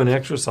want to do an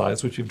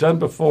exercise, which we've done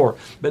before,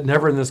 but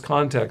never in this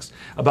context,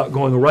 about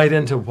going right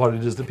into what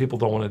it is that people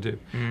don't want to do.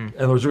 In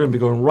other words, we're going to be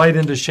going right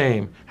into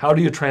shame. How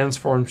do you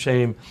transform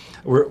shame?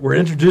 We're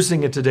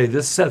introducing it today.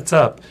 This sets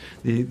up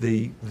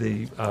the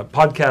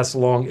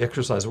podcast-long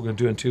exercise we're going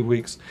to do in 2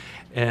 weeks.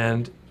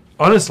 And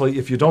honestly,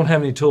 if you don't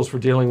have any tools for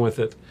dealing with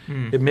it,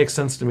 it makes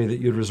sense to me that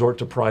you'd resort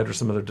to pride or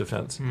some other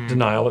defense,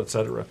 denial,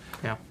 etc.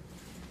 Yeah.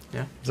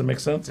 Yeah. Does that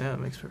make sense? Yeah, it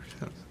makes perfect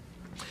sense.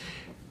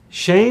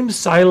 Shame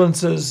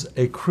silences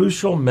a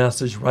crucial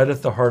message right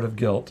at the heart of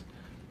guilt.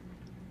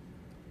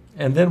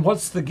 And then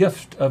what's the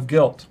gift of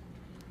guilt?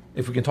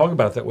 If we can talk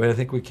about it that way, I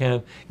think we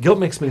can. Guilt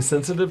makes me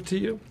sensitive to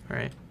you.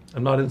 Right.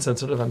 I'm not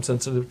insensitive, I'm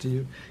sensitive to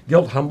you.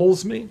 Guilt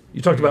humbles me.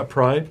 You talked about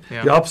pride.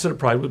 Yeah. The opposite of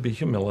pride would be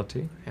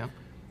humility. Yeah.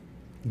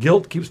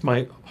 Guilt keeps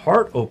my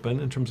heart open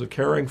in terms of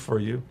caring for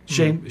you.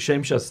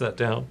 Shame shuts that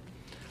down.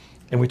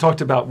 And we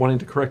talked about wanting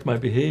to correct my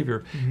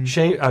behavior.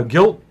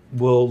 Guilt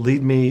will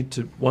lead me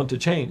to want to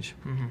change.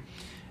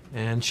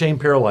 And shame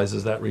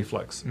paralyzes that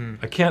reflex.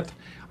 I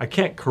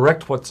can't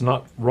correct what's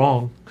not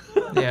wrong.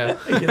 Yeah.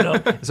 You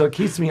know? So it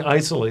keeps me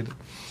isolated.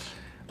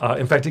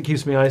 In fact, it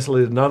keeps me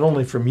isolated not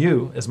only from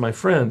you as my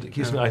friend, it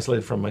keeps me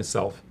isolated from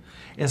myself.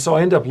 And so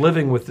I end up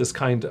living with this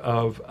kind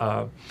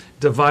of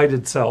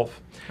divided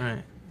self.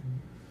 Right.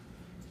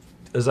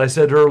 As I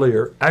said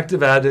earlier,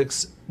 active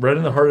addicts, right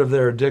in the heart of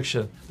their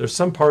addiction, there's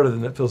some part of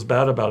them that feels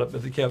bad about it,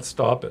 but they can't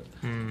stop it.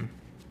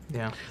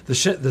 Yeah. The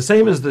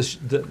same as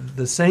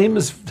the same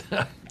as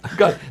I've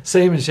got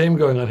same and shame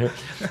going on here.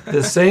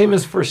 The same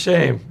is for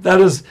shame. That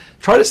is,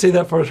 try to say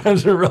that 4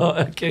 times in a row.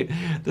 Okay.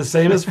 The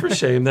same is for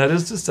shame. That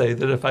is to say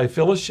that if I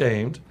feel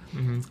ashamed,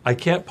 I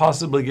can't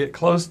possibly get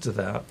close to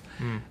that.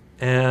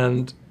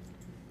 And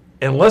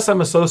unless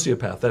I'm a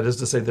sociopath, that is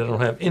to say that I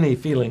don't have any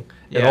feeling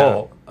at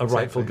all of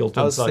rightful guilt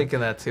inside. I was thinking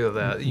that too,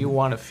 that you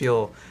want to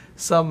feel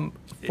some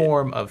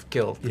form of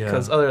guilt.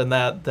 Because other than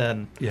that,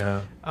 then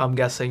I'm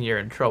guessing you're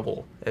in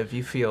trouble if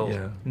you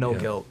feel no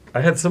guilt. I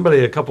had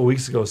somebody a couple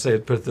weeks ago say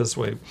it, put it this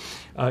way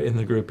in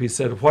the group. He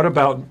said, what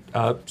about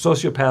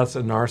sociopaths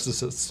and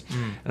narcissists?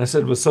 And I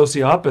said, with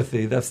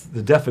sociopathy, that's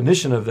the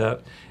definition of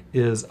that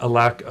is a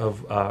lack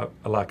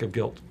of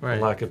guilt, a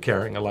lack of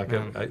caring, a lack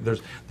of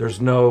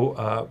there's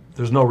no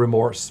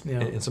remorse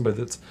in somebody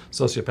that's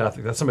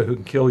sociopathic. That's somebody who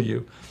can kill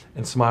you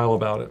and smile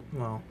about it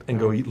and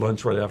go eat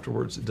lunch right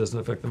afterwards. It doesn't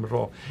affect them at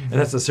all, and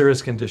that's a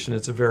serious condition.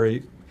 It's a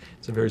very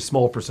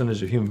small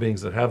percentage of human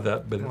beings that have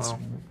that, but it's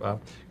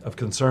of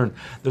concern.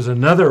 There's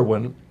another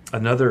one,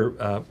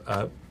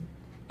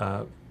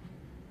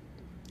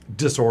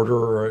 disorder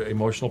or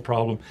emotional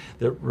problem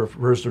that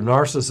refers to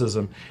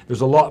narcissism. There's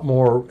a lot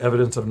more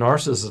evidence of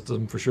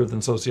narcissism for sure than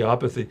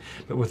sociopathy.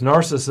 But with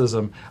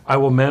narcissism, I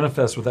will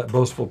manifest with that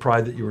boastful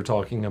pride that you were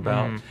talking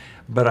about.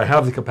 but I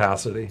have the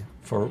capacity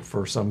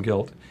for some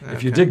guilt. Okay.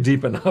 If you dig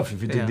deep enough,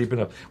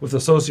 with a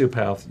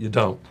sociopath, you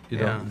don't.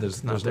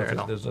 There's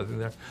nothing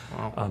there.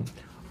 Wow.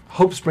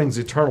 Hope springs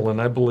eternal,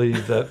 and I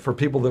believe that for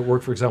people that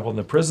work, for example, in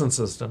the prison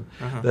system,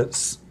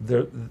 that's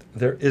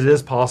it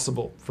is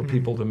possible for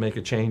people to make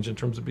a change in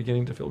terms of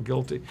beginning to feel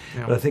guilty.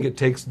 Yeah. But I think it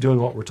takes doing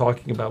what we're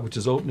talking about, which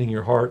is opening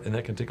your heart, and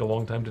that can take a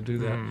long time to do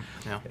that.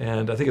 Yeah.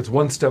 And I think it's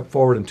one step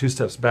forward and two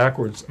steps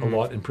backwards a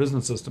lot in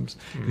prison systems,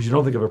 because you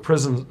don't think of a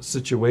prison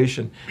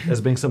situation as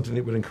being something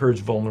that would encourage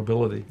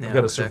vulnerability. You've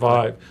got to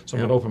survive, so I'm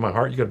going to open my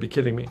heart. You've got to be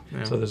kidding me.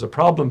 Yeah. So there's a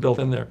problem built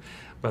in there.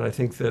 But I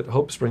think that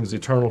hope springs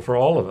eternal for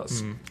all of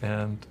us.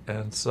 And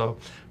so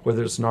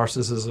whether it's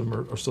narcissism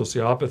or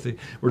sociopathy,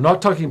 we're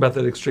not talking about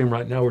that extreme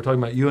right now. We're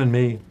talking about you and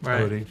me,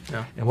 Odie,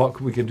 and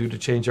what we can do to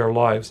change our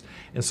lives.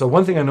 And so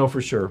one thing I know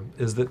for sure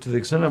is that to the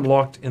extent I'm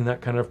locked in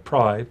that kind of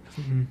pride,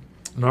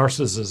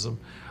 narcissism,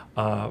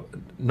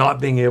 not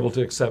being able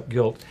to accept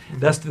guilt,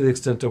 that's to the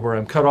extent to where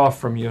I'm cut off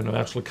from you, and I'm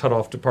actually cut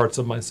off to parts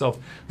of myself.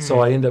 So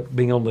I end up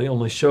being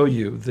only show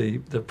you the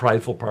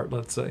prideful part,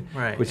 let's say,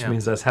 which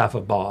means that's half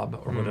of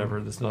Bob or whatever.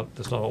 That's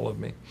not all of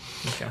me.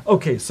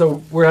 Okay,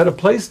 so we're at a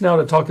place now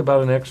to talk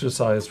about an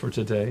exercise for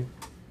today.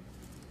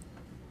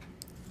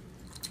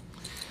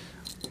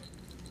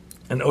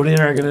 And Odie and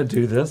I are going to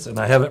do this, and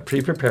I haven't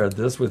pre-prepared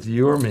this with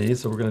you or me,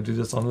 so we're going to do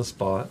this on the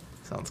spot.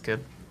 Sounds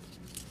good.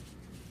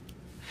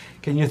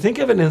 Can you think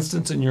of an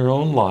instance in your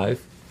own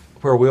life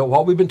where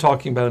what we've been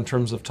talking about in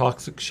terms of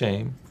toxic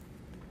shame,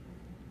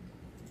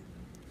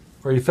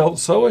 where you felt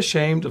so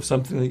ashamed of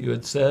something that you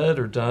had said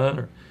or done,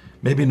 or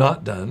maybe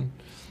not done,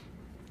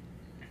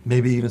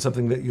 maybe even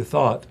something that you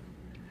thought,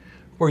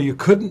 where you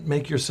couldn't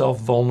make yourself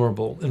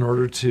vulnerable in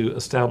order to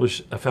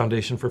establish a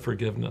foundation for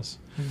forgiveness?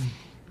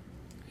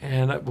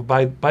 And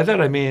by that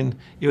I mean,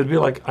 it would be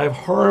like, I've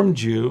harmed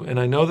you, and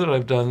I know that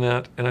I've done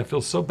that, and I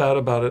feel so bad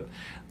about it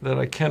that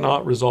I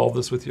cannot resolve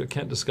this with you. I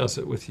can't discuss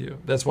it with you.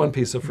 That's one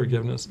piece of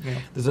forgiveness. Yeah.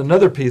 There's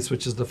another piece,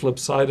 which is the flip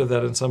side of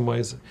that in some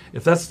ways.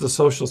 If that's the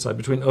social side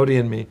between Odie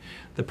and me,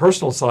 the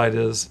personal side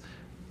is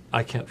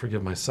I can't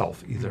forgive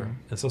myself either.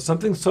 And so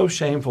something so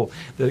shameful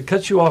that it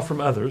cuts you off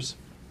from others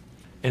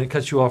and it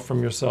cuts you off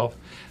from yourself.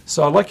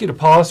 So I'd like you to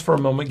pause for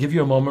a moment, give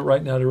you a moment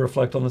right now to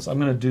reflect on this. I'm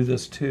going to do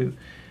this too.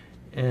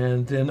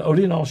 And then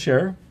Odie and I'll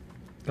share,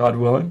 God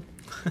willing,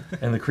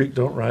 and the creek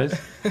don't rise.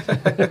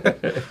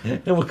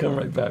 And we'll come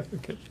right back.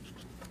 Okay.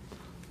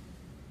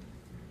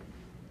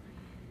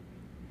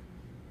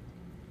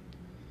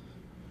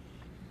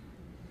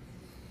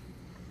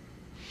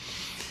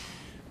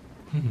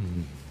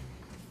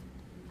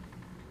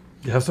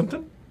 You have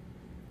something?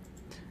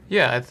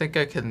 Yeah, I think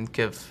I can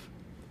give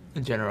a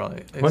general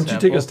example. Why don't you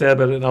take a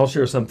stab at it, and I'll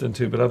share something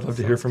too, but I'd love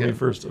to hear from you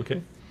first,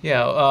 okay?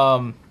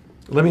 Yeah.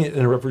 Let me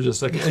interrupt for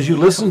just a second. As you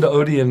listen to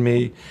Odie and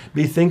me,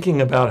 be thinking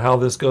about how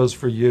this goes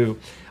for you.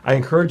 I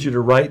encourage you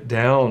to write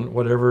down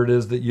whatever it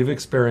is that you've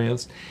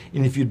experienced,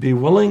 and if you'd be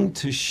willing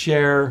to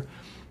share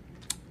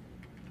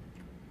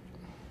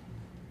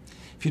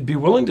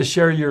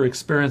your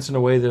experience in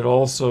a way that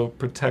also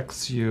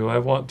protects you, I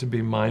want to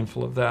be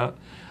mindful of that.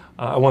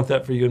 I want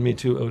that for you and me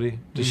too, Odie,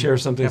 to share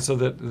something so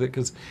that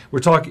because we're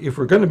talking, if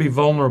we're going to be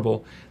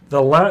vulnerable,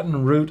 the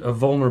Latin root of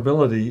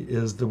vulnerability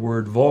is the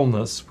word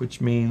vulnus, which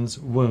means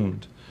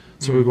wound.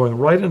 So we're going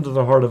right into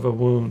the heart of a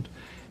wound.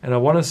 And I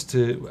want us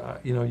to,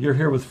 you're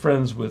here with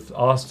friends with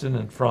Austin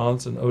and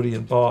Franz and Odie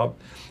and Bob,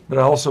 but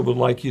I also would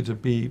like you to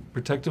be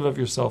protective of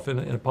yourself in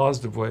a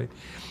positive way.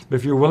 But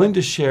if you're willing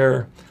to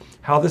share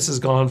how this has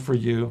gone for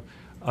you,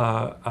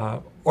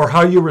 or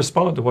how you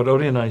respond to what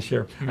Odie and I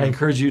share, I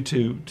encourage you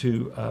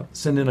to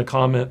send in a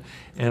comment,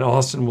 and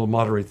Austin will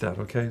moderate that,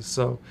 okay?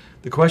 So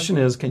the question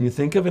is, can you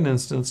think of an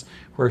instance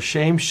where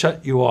shame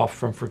shut you off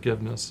from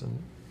forgiveness?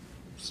 And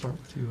start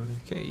with you, Odie.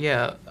 Okay,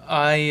 yeah.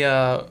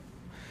 I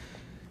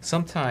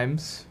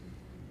sometimes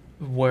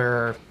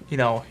where,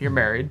 you're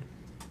married,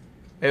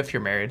 if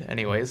you're married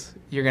anyways,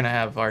 you're going to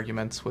have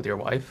arguments with your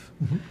wife.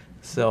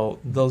 So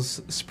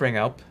those spring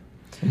up.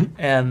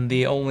 And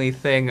the only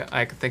thing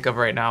I could think of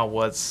right now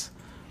was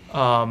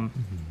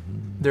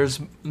there's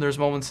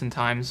moments and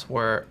times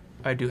where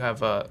I do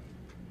have a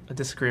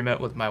disagreement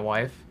with my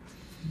wife,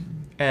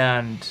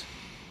 and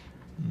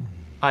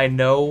I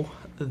know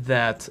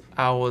that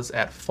I was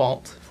at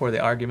fault for the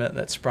argument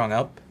that sprung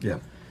up. Yeah.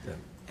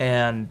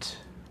 And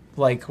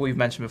like we've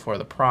mentioned before,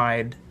 the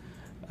pride,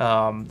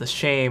 the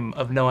shame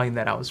of knowing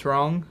that I was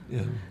wrong.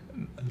 Yeah.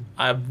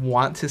 I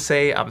want to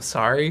say I'm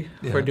sorry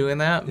for doing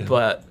that,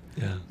 but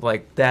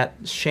like that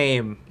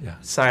shame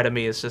side of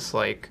me is just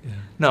like,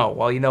 no,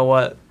 well, you know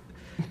what?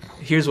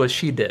 Here's what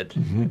she did.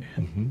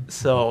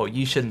 So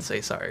you shouldn't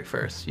say sorry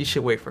first. You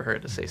should wait for her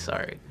to say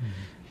sorry.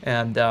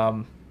 And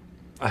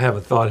I have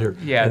a thought here.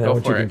 Yeah, and go I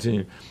want for you to it.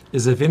 continue.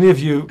 Is if any of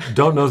you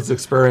don't know this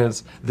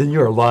experience, then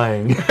you are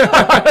lying.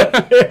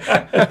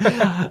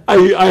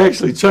 I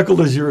actually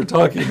chuckled as you were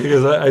talking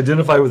because I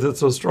identify with it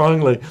so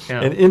strongly.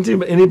 Yeah. And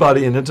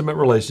anybody in intimate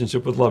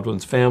relationship with loved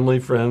ones, family,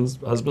 friends,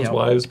 husbands,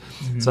 wives,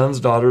 sons,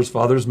 daughters,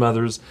 fathers,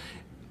 mothers,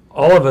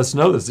 all of us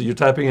know this, that you're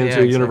tapping into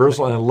exactly.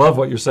 universal, and I love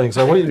what you're saying.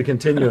 So I want you to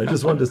continue. I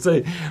just wanted to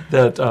say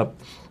that,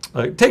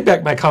 take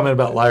back my comment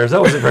about liars.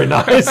 That wasn't very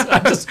nice.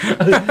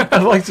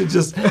 I'd like to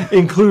just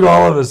include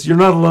all of us. You're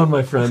not alone,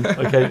 my friend.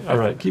 Okay, all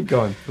right, keep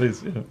going,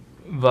 please. Yeah.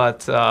 But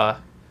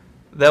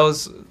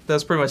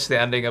that's pretty much the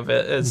ending of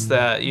it. Is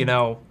that, you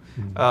know,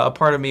 a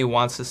part of me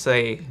wants to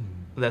say,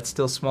 that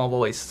still small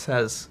voice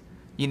says,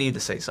 you need to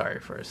say sorry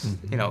first,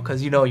 you know,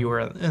 because you know you were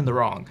in the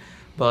wrong.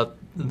 But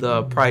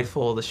the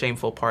prideful, the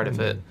shameful part of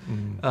it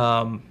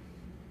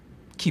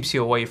keeps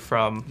you away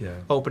from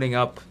opening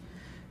up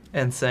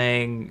and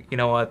saying, you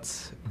know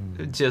what,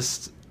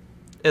 just,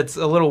 it's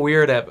a little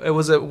weird. It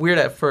was weird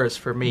at first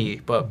for me,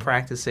 but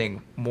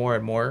practicing more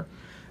and more,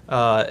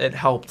 it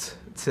helped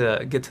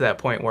to get to that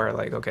point where,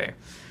 like, okay,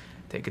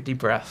 take a deep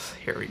breath.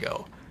 Here we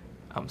go.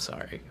 I'm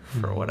sorry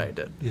for what I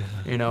did. Yeah,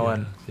 you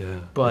know,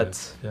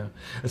 but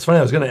it's funny.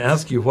 I was going to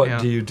ask you, what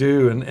do you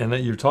do? And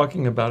that you're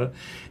talking about it,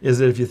 is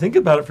that if you think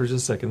about it for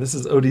just a second, this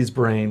is Odie's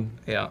brain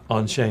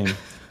on shame.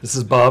 This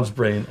is Bob's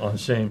brain on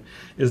shame.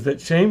 Is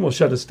that shame will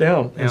shut us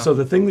down. And so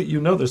the thing that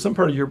you know, there's some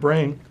part of your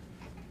brain,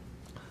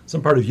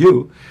 some part of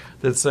you,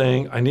 that's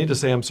saying, I need to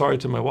say I'm sorry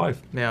to my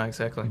wife. Yeah,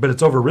 exactly. But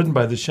it's overridden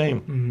by the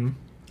shame. Mm-hmm.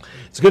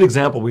 It's a good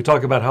example. We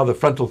talk about how the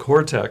frontal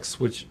cortex,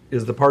 which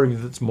is the part of you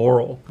that's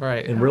moral,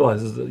 and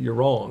realizes that you're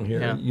wrong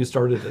here. Yeah. You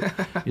started it.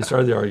 You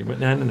started the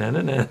argument.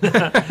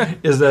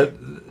 Is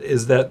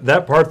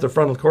that part, the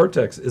frontal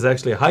cortex, is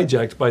actually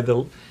hijacked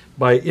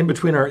by in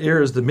between our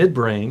ears, the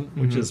midbrain,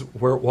 which is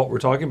what we're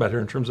talking about here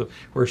in terms of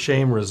where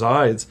shame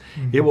resides.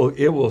 It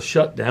will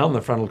shut down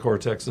the frontal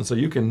cortex, and so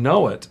you can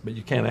know it, but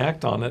you can't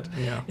act on it.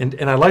 Yeah.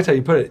 And I liked how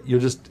you put it. You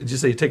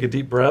say you take a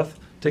deep breath,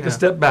 take a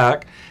step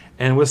back.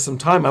 And with some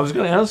time, I was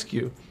going to ask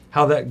you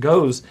how that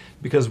goes,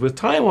 because with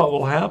time what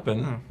will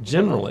happen,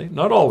 generally,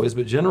 not always,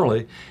 but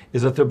generally,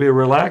 is that there'll be a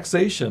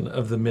relaxation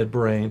of the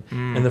midbrain,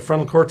 and the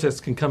frontal cortex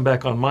can come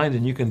back on mind,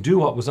 and you can do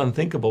what was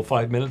unthinkable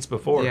 5 minutes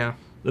before. Yeah.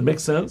 That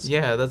makes sense?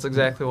 Yeah, that's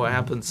exactly what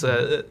happens.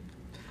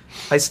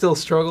 I still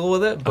struggle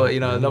with it, but, you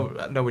know,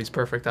 nobody's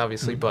perfect,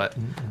 obviously, but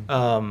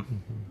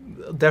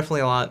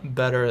definitely a lot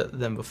better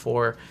than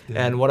before.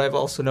 Yeah. And what I've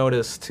also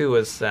noticed, too,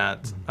 is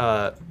that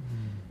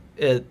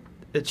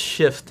it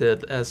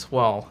shifted as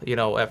well. You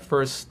know, at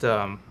first,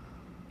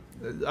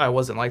 I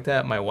wasn't like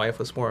that. My wife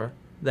was more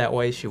that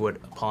way. She would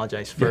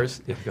apologize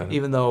first.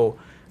 Even though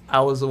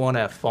I was the one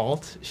at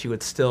fault, she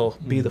would still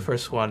be the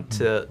first one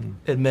to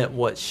admit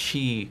what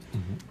she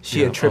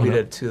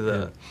attributed to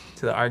the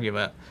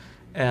argument.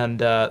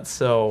 And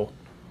so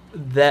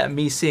that,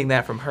 me seeing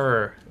that from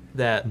her,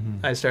 that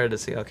I started to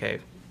see, okay,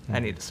 I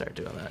need to start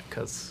doing that,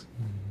 because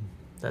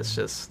that's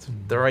just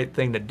the right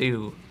thing to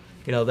do.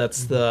 You know,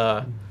 that's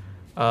the...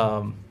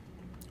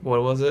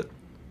 what was it?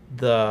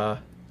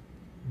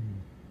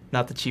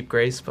 Not the cheap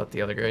grace, but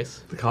the other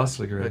grace. The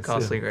costly grace. The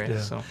costly grace.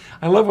 Yeah. So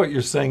I love what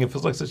you're saying. It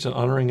feels like such an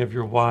honoring of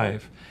your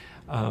wife.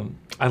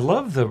 I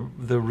love the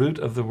root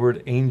of the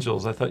word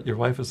angels. I thought your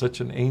wife was such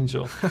an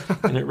angel,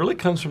 and it really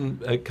comes from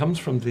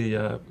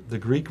the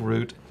Greek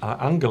root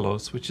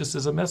angelos, which just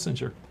is a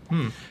messenger.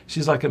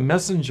 She's like a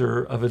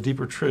messenger of a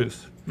deeper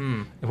truth,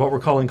 and what we're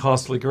calling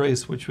costly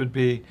grace, which would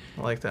be.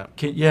 I like that.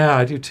 Yeah,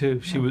 I do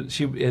too.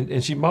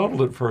 She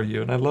modeled it for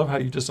you, and I love how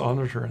you just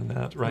honored her in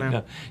that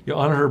now. You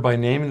honor her by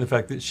naming the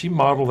fact that she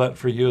modeled that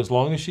for you as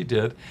long as she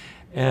did.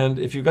 And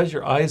if you've got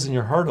your eyes and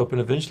your heart open,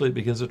 eventually it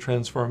begins to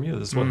transform you.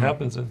 This is what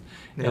happens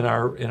in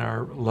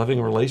our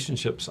loving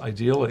relationships,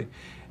 ideally.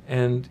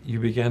 And you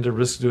began to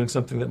risk doing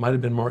something that might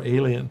have been more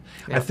alien.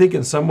 Yeah. I think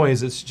in some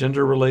ways it's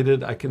gender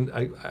related. I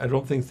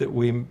don't think that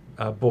we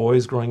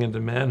boys growing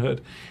into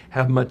manhood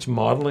have much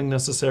modeling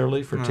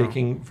necessarily for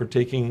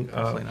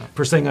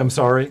for saying I'm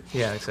sorry.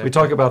 Yeah, exactly. We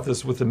talk about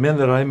this with the men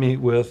that I meet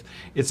with.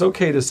 It's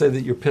okay to say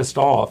that you're pissed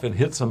off and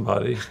hit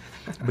somebody,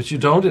 but you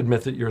don't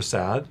admit that you're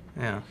sad.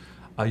 Yeah.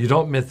 You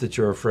don't admit that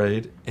you're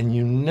afraid, and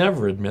you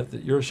never admit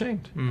that you're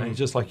ashamed. You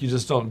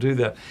just don't do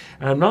that.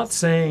 And I'm not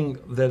saying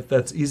that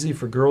that's easy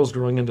for girls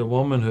growing into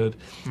womanhood.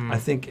 I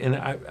think,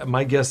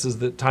 my guess is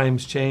that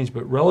times change,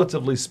 but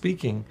relatively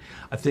speaking,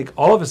 I think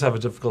all of us have a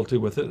difficulty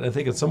with it. And I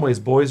think in some ways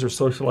boys are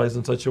socialized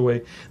in such a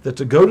way that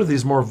to go to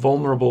these more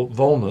vulnerable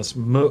these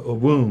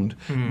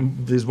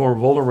more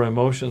vulnerable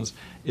emotions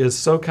is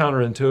so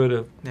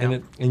counterintuitive. Yeah.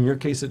 And in your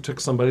case, it took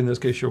somebody, in this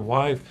case your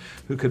wife,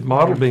 who could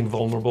model being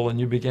vulnerable, and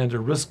you began to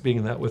risk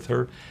being that with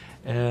her.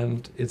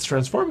 And it's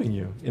transforming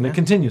you. And it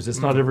continues. It's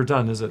not ever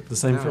done, is it? The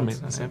same for me.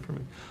 The same for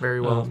me.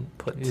 Very well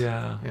put.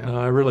 Yeah. No,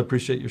 I really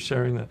appreciate you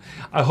sharing that.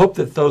 I hope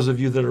that those of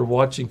you that are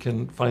watching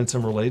can find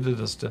some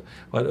relatedness to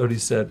what Odie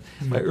said.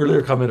 My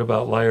earlier comment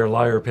about liar,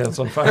 liar, pants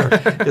on fire,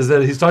 is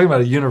that he's talking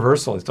about a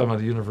universal. He's talking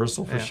about a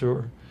universal for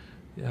sure.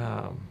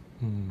 Yeah.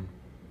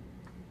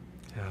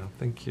 Yeah,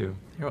 thank you.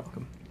 You're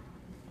welcome.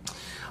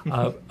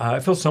 I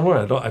feel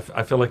similar.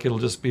 I feel like it'll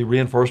just be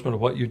reinforcement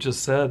of what you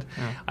just said.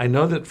 Yeah. I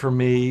know that for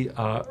me,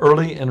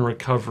 early in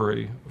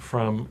recovery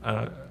from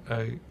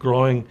a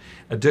growing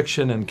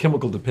addiction and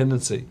chemical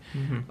dependency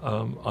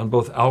on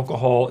both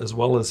alcohol as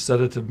well as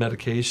sedative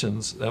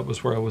medications, that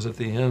was where I was at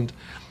the end.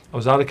 I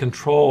was out of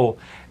control,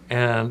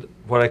 And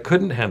what I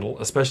couldn't handle,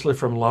 especially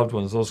from loved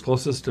ones, those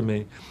closest to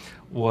me,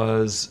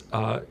 was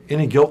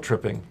any guilt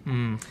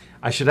tripping.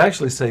 I should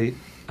actually say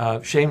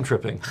shame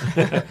tripping.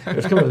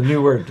 It's come up with a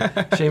new word,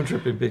 shame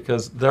tripping,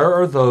 because there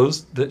are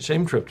those that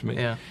shame tripped me.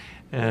 Yeah.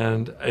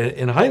 And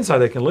in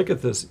hindsight, I can look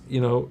at this,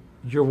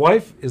 your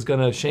wife is going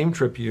to shame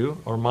trip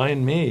you or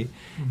mind me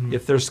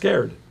if they're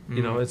scared.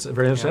 It's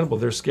very understandable.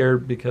 They're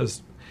scared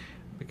because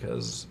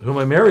who am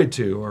I married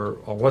to, or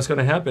what's going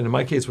to happen? In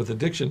my case with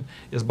addiction,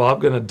 is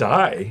Bob going to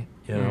die?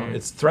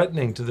 It's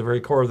threatening to the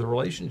very core of the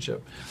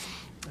relationship.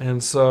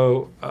 And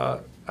so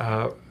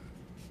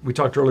we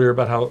talked earlier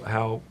about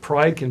how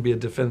pride can be a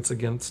defense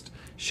against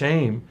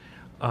shame.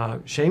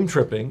 Shame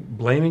tripping,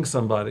 blaming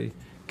somebody,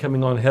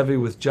 coming on heavy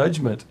with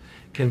judgment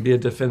can be a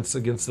defense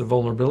against the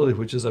vulnerability,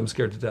 which is I'm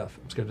scared to death.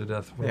 I'm scared to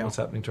death of what's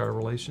happening to our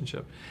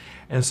relationship.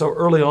 And so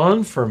early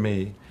on for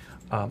me,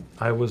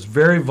 I was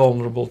very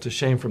vulnerable to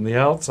shame from the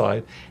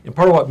outside. And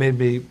part of what made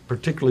me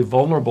particularly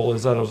vulnerable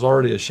is that I was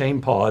already a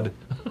shame pod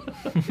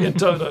in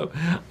toto.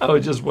 I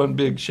was just one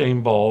big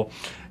shame ball.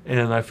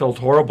 And I felt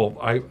horrible.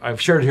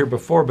 I've shared it here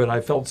before, but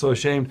I felt so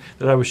ashamed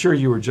that I was sure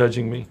you were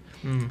judging me.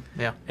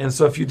 Yeah. And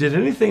so if you did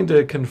anything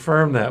to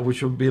confirm that,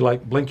 which would be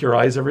like blink your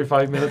eyes every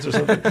 5 minutes or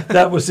something,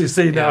 that was,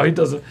 now he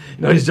doesn't,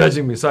 he's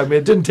judging me. So I mean,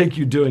 it didn't take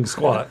you doing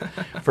squat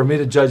for me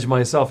to judge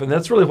myself. And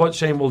that's really what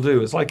shame will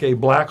do. It's like a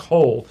black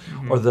hole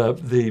or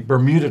the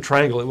Bermuda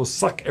Triangle. It will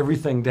suck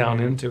everything down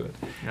into it.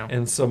 Yeah.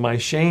 And so my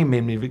shame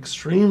made me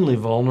extremely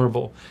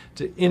vulnerable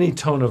to any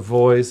tone of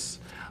voice,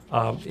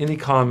 any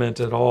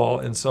comment at all.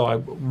 And so I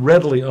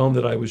readily owned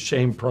that I was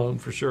shame prone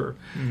for sure.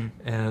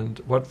 And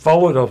what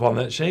followed up on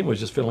that shame was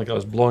just feeling like I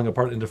was blowing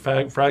apart into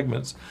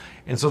fragments.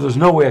 And so there's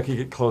no way I could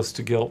get close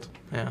to guilt.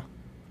 Yeah.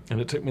 And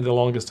it took me the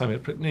longest time.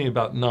 It took me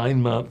about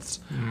 9 months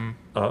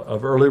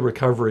of early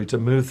recovery to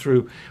move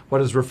through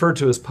what is referred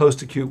to as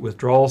post-acute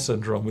withdrawal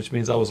syndrome, which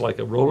means I was like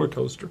a roller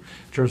coaster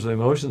in terms of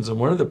emotions. And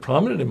one of the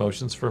prominent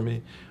emotions for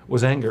me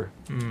was anger.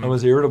 I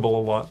was irritable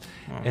a lot.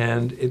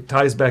 And it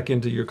ties back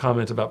into your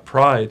comment about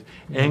pride.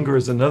 Anger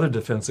is another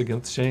defense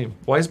against shame.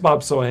 Why is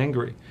Bob so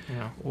angry?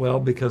 Yeah. Well,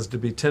 because to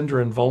be tender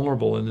and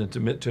vulnerable and to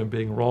admit to him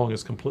being wrong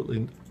is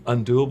completely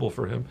undoable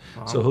for him.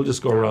 So he'll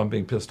just go around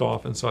being pissed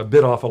off. And so I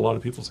bit off a lot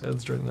of people's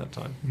heads during that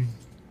time.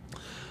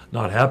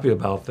 Not happy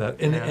about that.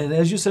 And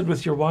as you said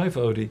with your wife,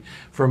 Odie,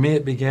 for me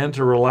it began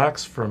to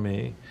relax for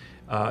me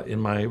in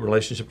my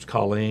relationship to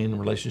Colleen,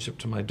 relationship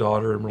to my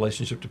daughter, and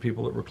relationship to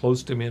people that were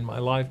close to me in my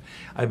life.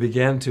 I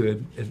began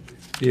to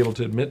be able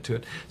to admit to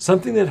it.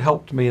 Something that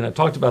helped me, and I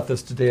talked about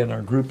this today in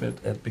our group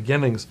at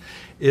Beginnings,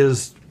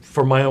 is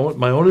for my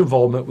own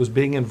involvement was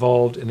being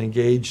involved and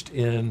engaged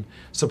in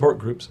support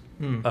groups.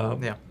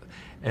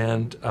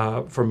 And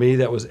for me,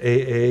 that was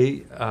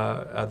AA.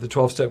 The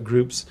 12-step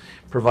groups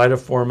provide a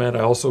format. I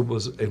also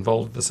was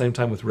involved at the same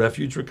time with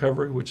Refuge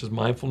Recovery, which is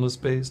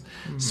mindfulness-based.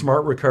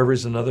 Smart Recovery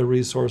is another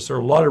resource. There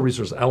are a lot of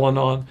resources.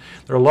 Al-Anon.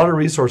 There are a lot of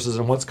resources.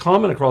 And what's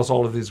common across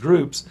all of these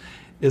groups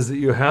is that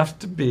you have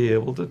to be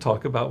able to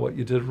talk about what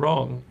you did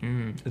wrong.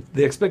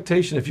 The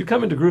expectation, if you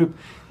come into group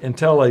and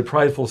tell a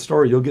prideful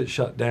story, you'll get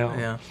shut down.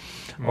 Yeah.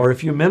 Or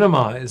if you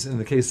minimize, in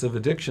the case of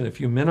addiction,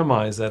 if you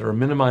minimize that or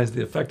minimize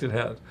the effect it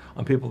had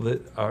on people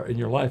that are in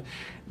your life,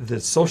 the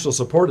social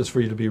support is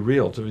for you to be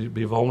real, to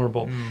be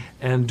vulnerable.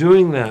 And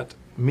doing that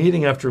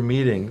meeting after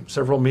meeting,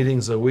 several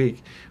meetings a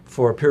week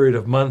for a period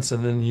of months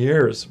and then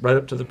years, right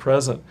up to the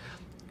present,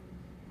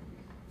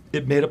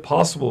 it made it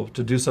possible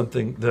to do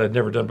something that I'd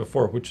never done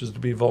before, which is to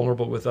be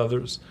vulnerable with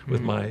others,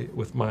 with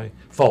my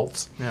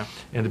faults,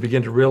 and to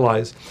begin to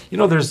realize,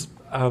 there's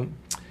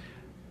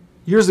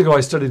years ago I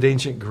studied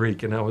ancient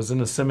Greek, and I was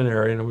in a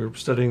seminary, and we were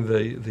studying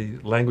the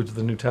language of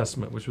the New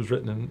Testament, which was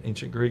written in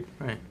ancient Greek.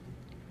 Right.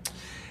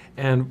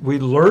 And we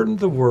learned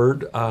the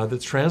word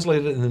that's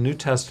translated in the New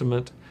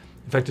Testament.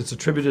 In fact, it's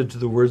attributed to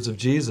the words of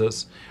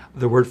Jesus,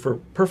 the word for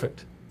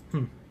perfect.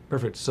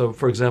 Perfect. So,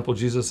 for example,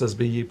 Jesus says,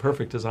 "Be ye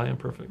perfect as I am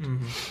perfect."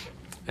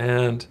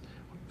 And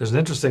there's an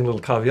interesting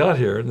little caveat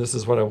here, and this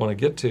is what I want to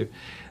get to.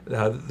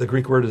 The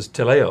Greek word is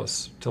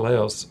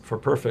teleos for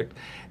perfect.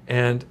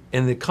 And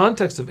in the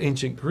context of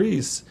ancient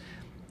Greece,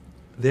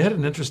 they had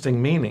an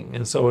interesting meaning.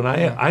 And so when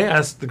I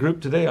asked the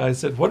group today, I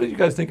said, what do you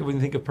guys think of when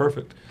you think of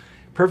perfect?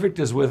 Perfect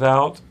is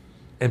without,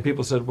 and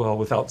people said, well,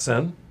 without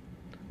sin,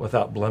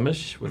 without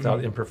blemish,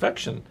 without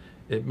imperfection.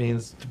 It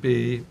means to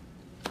be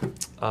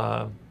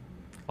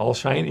all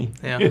shiny.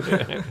 Yeah.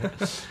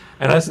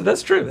 And I said,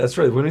 that's true. That's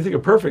right. When we think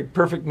of perfect,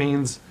 perfect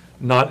means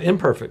not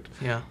imperfect.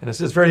 Yeah. And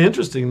it's very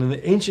interesting. In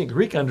the ancient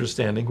Greek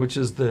understanding, which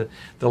is the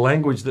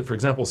language that, for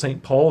example,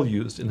 St. Paul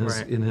used in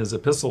his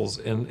epistles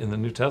in the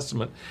New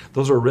Testament,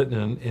 those were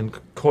written in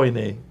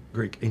Koine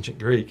Greek, ancient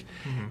Greek.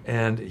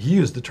 And he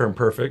used the term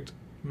perfect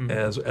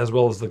as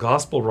well as the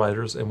gospel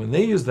writers. And when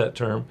they use that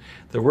term,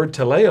 the word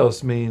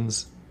teleos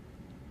means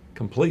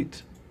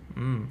complete.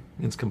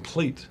 Means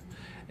complete.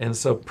 And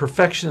so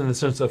perfection in the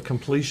sense of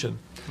completion.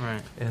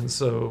 Right. And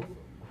so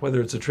whether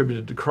it's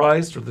attributed to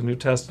Christ or the New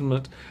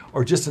Testament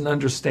or just an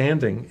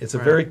understanding, it's a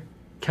very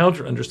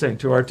counter understanding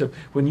to our tip.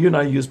 When you and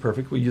I use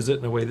perfect, we use it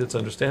in a way that's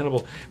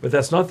understandable, but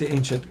that's not the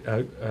ancient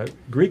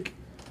Greek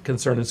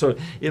concern. And so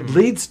it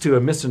leads to a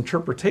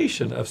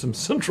misinterpretation of some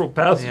central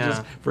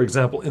passages, for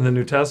example, in the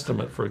New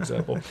Testament, for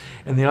example.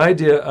 And the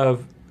idea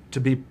of to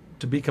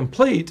be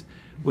complete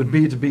would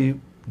be to be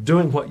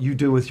doing what you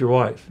do with your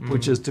wife,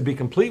 which is to be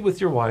complete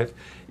with your wife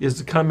is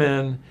to come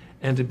in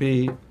and to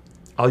be,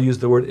 I'll use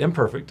the word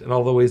imperfect in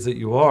all the ways that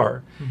you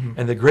are.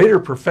 And the greater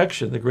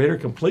perfection, the greater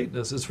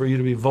completeness is for you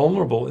to be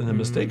vulnerable in the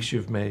mistakes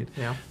you've made,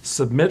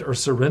 submit or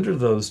surrender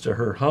those to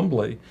her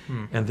humbly,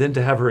 and then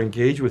to have her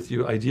engage with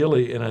you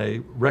ideally in a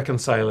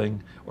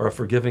reconciling or a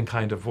forgiving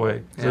kind of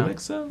way. Does that make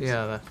sense?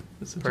 Yeah,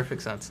 that's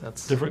perfect sense.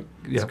 That's different.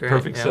 Yeah, great.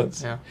 Perfect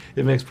sense. Yeah.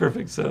 It makes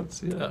perfect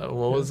sense. Yeah.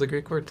 What was the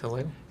Greek word?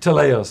 Teleos?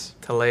 Teleos.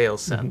 Teleos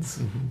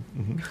sense.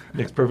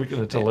 Makes perfect in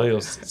a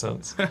teleos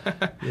sense.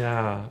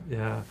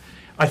 Yeah.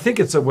 I think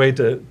it's a way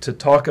to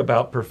talk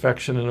about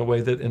perfection in a way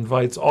that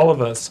invites all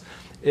of us.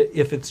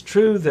 If it's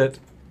true that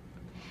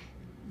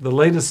the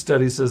latest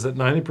study says that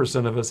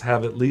 90% of us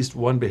have at least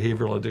one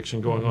behavioral addiction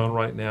going on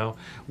right now,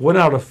 1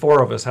 out of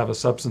 4 of us have a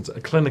substance,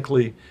 we're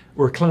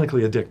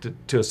clinically addicted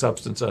to a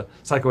substance, a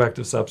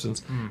psychoactive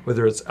substance,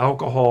 whether it's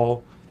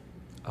alcohol,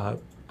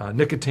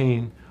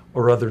 nicotine,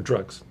 or other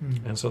drugs.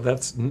 And so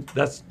that's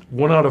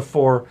 1 out of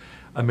 4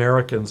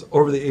 Americans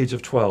over the age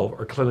of 12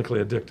 are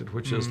clinically addicted,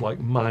 which is like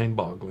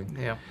mind-boggling.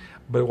 Yeah.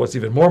 But what's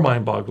even more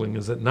mind-boggling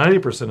is that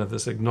 90% of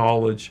this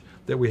acknowledge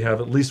that we have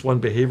at least one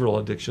behavioral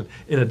addiction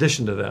in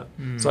addition to that.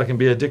 So I can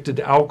be addicted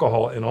to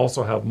alcohol and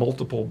also have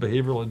multiple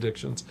behavioral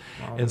addictions.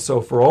 Wow. And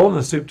so for all in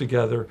the soup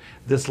together,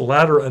 this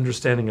latter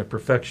understanding of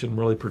perfection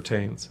really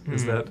pertains,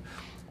 is that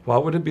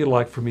what would it be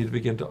like for me to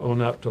begin to own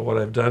up to what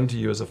I've done to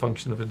you as a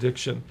function of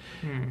addiction?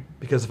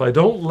 Because if I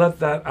don't let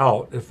that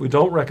out, if we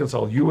don't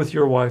reconcile you with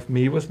your wife,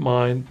 me with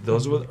mine,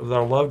 those with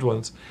our loved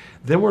ones,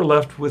 then we're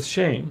left with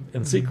shame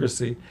and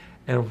secrecy.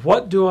 And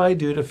what do I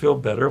do to feel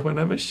better when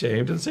I'm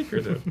ashamed and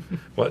secretive?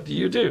 What do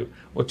you do?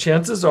 Well,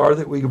 chances are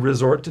that we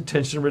resort to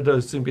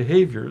tension-reducing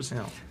behaviors.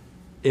 Yeah.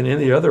 In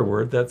any other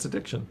word, that's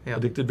addiction,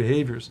 addicted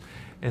behaviors.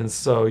 And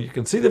so you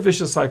can see the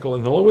vicious cycle,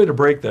 and the only way to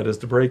break that is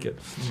to break it.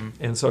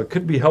 And so it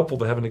could be helpful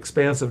to have an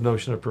expansive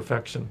notion of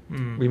perfection.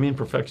 We mean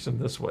perfection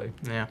this way.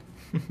 Yeah.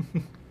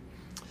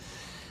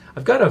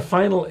 I've got a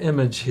final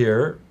image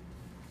here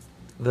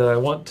that I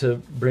want to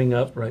bring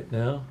up right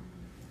now.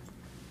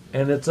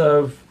 And it's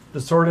of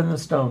the sword and the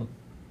stone.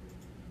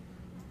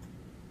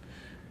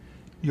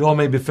 You all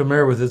may be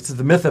familiar with it. It's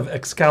the myth of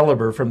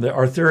Excalibur from the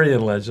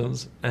Arthurian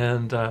legends.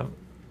 And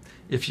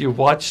if you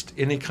watched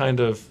any kind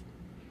of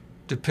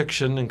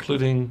depiction,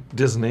 including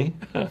Disney,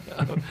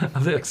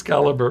 of the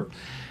Excalibur,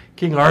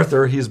 King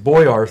Arthur, he's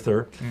boy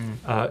Arthur,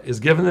 is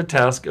given the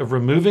task of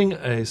removing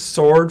a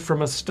sword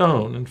from a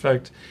stone. In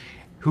fact,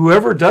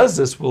 whoever does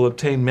this will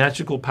obtain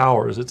magical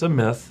powers. It's a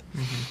myth.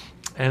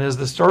 And as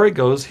the story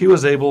goes, he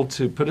was able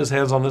to put his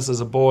hands on this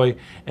as a boy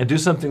and do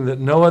something that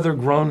no other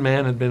grown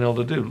man had been able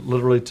to do,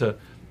 literally to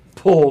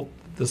pull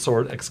the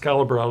sword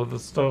Excalibur out of the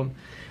stone.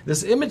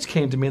 This image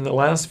came to me in the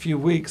last few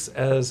weeks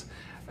as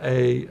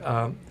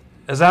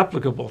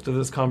applicable to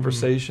this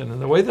conversation.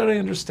 And the way that I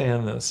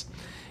understand this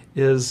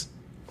is,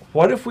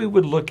 what if we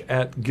would look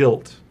at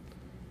guilt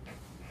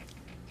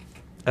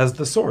as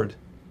the sword?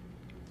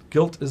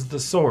 Guilt is the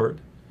sword.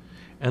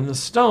 And the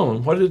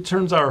stone, what it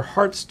turns our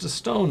hearts to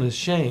stone, is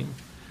shame.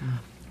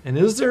 And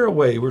is there a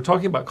way, we're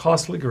talking about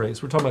costly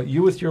grace, we're talking about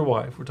you with your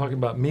wife, we're talking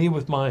about me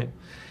with mine.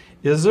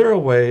 Is there a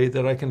way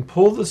that I can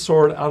pull the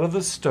sword out of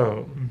the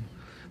stone,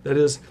 that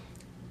is,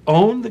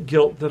 own the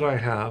guilt that I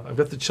have? I've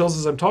got the chills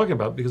as I'm talking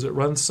about because it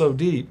runs so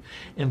deep,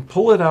 and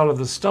pull it out of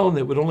the stone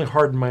that would only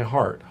harden my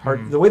heart.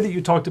 The way that you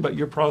talked about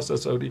your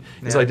process, Odie,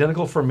 is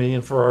identical for me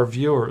and for our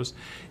viewers.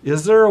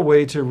 Is there a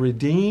way to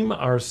redeem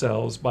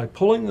ourselves by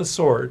pulling the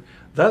sword?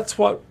 That's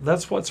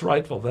what's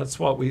rightful. That's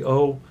what we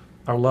owe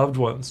our loved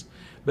ones.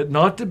 But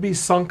not to be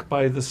sunk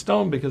by the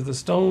stone, because the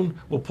stone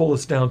will pull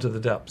us down to the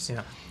depths.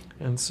 Yeah.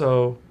 And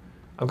so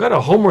I've got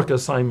a homework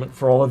assignment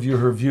for all of you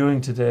who are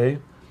viewing today,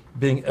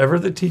 being ever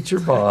the teacher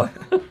Bob.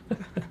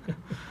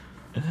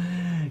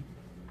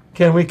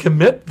 Can we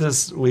commit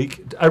this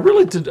week?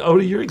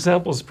 Odie, your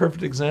example is a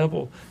perfect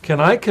example.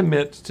 Can I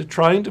commit to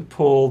trying to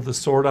pull the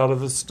sword out of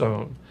the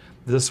stone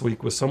this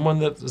week with someone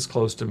that is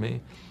close to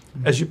me?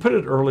 As you put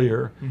it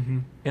earlier,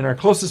 in our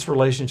closest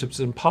relationships,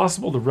 it's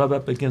impossible to rub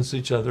up against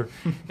each other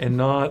and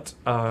not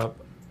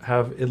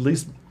have at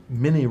least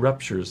mini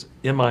ruptures,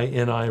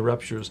 M-I-N-I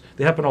ruptures.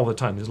 They happen all the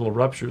time, these little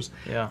ruptures.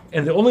 Yeah.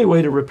 And the only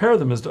way to repair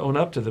them is to own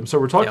up to them. So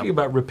we're talking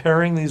about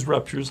repairing these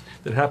ruptures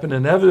that happen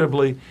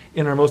inevitably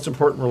in our most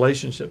important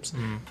relationships.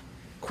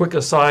 Quick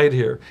aside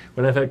here,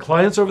 when I've had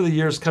clients over the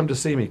years come to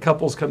see me,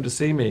 couples come to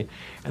see me,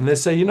 and they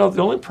say,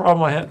 the only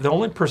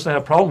person I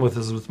have a problem with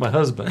is with my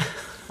husband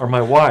or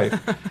my wife.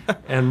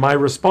 And my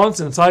response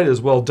inside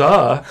is, well,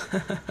 duh,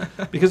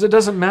 because it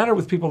doesn't matter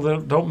with people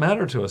that don't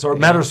matter to us, or it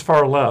matters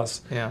far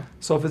less. Yeah.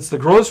 So if it's the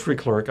grocery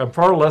clerk, I'm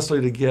far less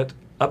likely to get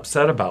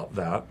upset about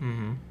that.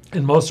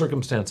 in most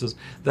circumstances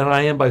than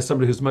I am by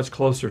somebody who's much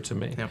closer to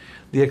me. Yep.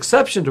 The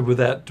exception to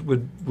that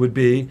would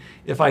be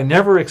if I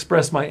never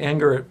express my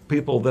anger at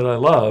people that I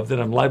love, then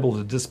I'm liable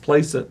to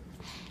displace it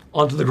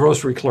onto the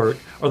grocery clerk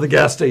or the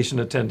gas station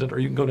attendant, or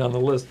you can go down the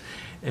list.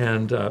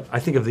 And I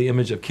think of the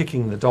image of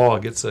kicking the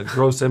dog. It's a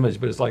gross image,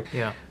 but it's like,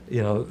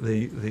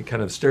 the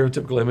kind of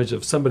stereotypical image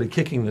of somebody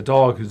kicking the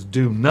dog who's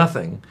do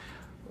nothing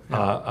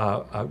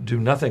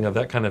of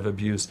that kind of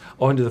abuse,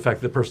 owing to the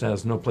fact that the person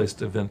has no place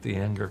to vent the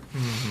anger.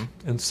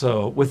 Mm-hmm. And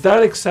so with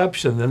that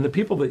exception, then the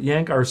people that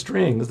yank our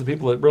strings, the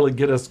people that really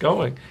get us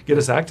going, get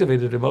us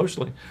activated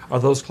emotionally, are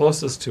those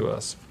closest to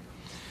us.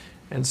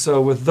 And so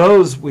with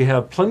those, we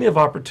have plenty of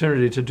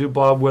opportunity to do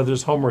Bob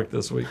Weathers' homework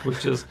this week,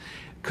 which is,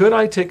 could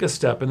I take a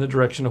step in the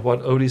direction of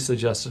what Odie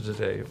suggested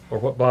today, or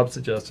what Bob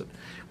suggested,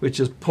 which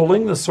is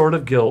pulling the sword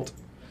of guilt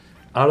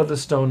out of the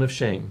stone of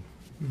shame?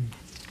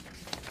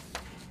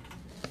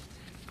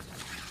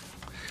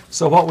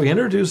 So what we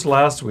introduced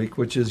last week,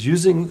 which is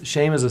using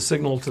shame as a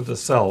signal to the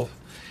self,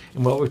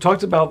 and what we've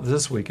talked about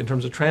this week in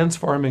terms of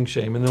transforming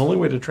shame, and the only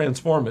way to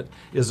transform it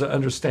is to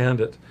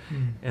understand it.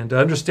 And to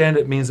understand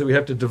it means that we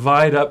have to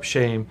divide up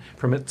shame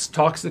from its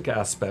toxic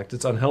aspect,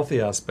 its unhealthy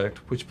aspect,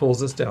 which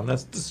pulls us down.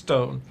 That's the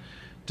stone.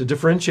 To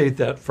differentiate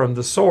that from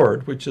the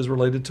sword, which is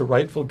related to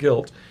rightful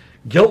guilt.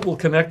 Guilt will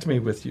connect me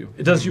with you.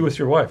 It does you with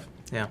your wife.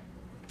 Yeah.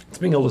 It's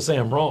being able to say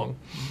I'm wrong.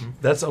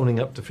 That's owning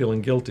up to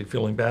feeling guilty,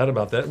 feeling bad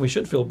about that, and we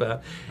should feel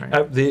bad.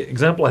 Right. The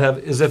example I have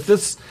is if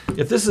this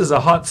is a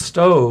hot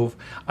stove,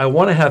 I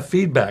want to have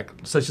feedback,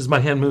 such as my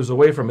hand moves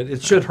away from it.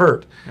 It should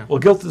hurt. Yeah. Well,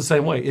 guilt is the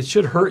same way. It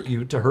should hurt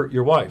you to hurt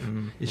your wife.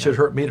 It should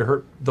hurt me to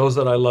hurt those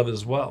that I love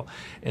as well.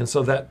 And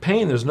so that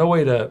pain, there's no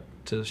way to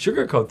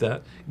sugarcoat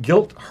that.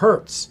 Guilt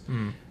hurts.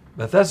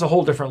 But that's a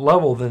whole different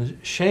level than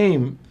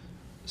shame.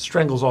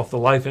 Strangles off the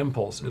life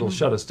impulse. It'll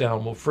shut us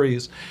down. We'll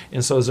freeze.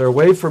 And so is there a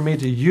way for me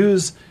to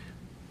use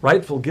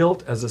rightful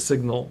guilt as a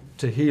signal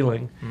to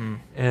healing?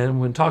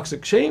 And when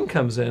toxic shame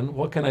comes in,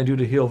 what can I do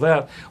to heal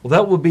that? Well,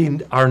 that will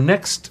be our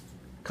next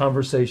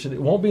conversation.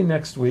 It won't be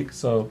next week,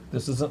 so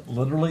this isn't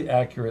literally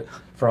accurate,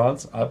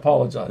 Franz. I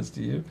apologize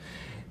to you.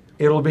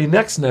 It'll be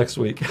next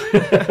week.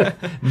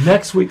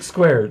 Next week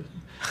squared.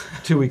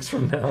 2 weeks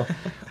from now,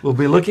 we'll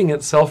be looking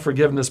at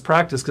self-forgiveness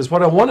practice, because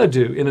what I want to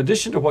do, in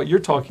addition to what you're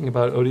talking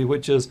about, Odie,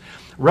 which is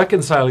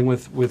reconciling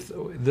with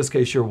in this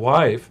case, your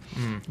wife,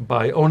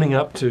 by owning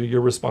up to your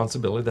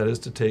responsibility, that is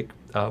to take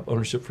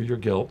ownership for your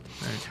guilt.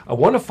 Right. I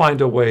want to find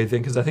a way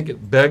then, because I think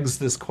it begs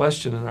this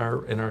question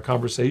in our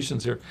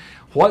conversations here.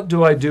 What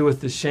do I do with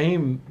the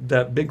shame,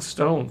 that big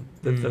stone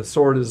that the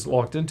sword is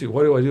locked into?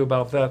 What do I do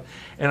about that?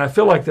 And I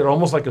feel like they're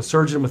almost like a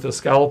surgeon with a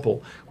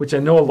scalpel, which I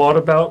know a lot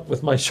about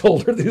with my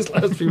shoulder. These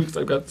last few weeks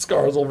I've got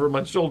scars over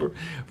my shoulder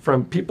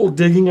from people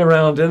digging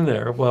around in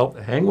there. Well,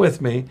 hang with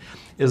me.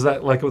 Is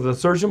that like with a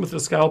surgeon with a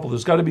scalpel,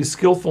 there's got to be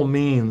skillful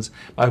means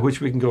by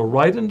which we can go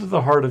right into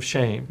the heart of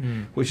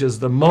shame, which is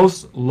the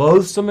most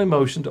loathsome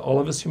emotion to all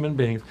of us human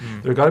beings.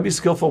 There have got to be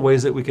skillful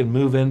ways that we can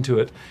move into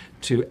it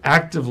to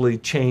actively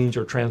change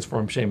or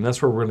transform shame. And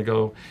that's where we're going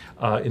to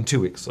go in 2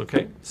 weeks,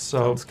 okay?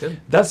 So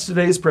that's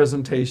today's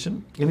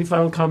presentation. Any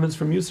final comments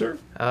from you, sir?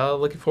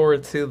 Looking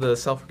forward to the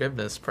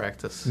self-forgiveness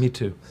practice. Me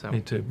too. So,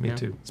 me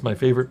too. It's my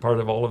favorite part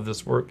of all of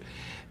this work.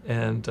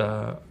 And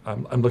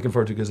I'm looking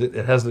forward to it because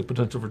it has the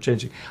potential for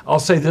changing. I'll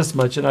say this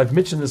much, and I've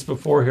mentioned this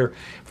before here.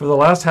 For the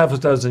last half a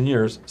dozen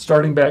years,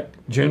 starting back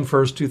June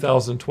 1st,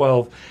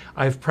 2012,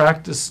 I've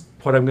practiced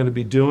what I'm going to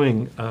be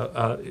doing,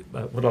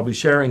 what I'll be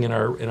sharing in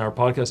our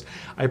podcast.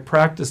 I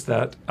practice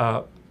that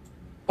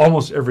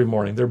almost every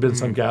morning. There have been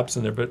some gaps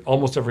in there, but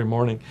almost every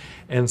morning.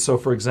 And so,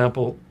 for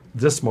example,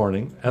 this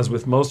morning, as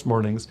with most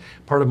mornings,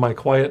 part of my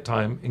quiet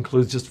time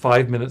includes just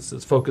 5 minutes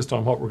that's focused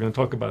on what we're going to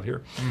talk about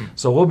here.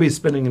 So we'll be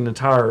spending an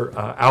entire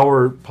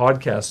hour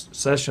podcast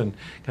session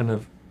kind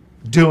of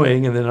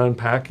doing and then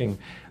unpacking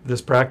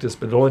this practice,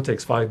 but it only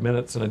takes 5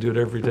 minutes, and I do it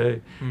every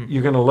day.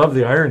 You're going to love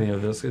the irony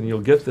of this, and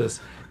you'll get this,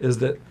 is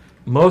that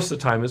most of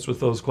the time it's with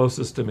those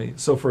closest to me.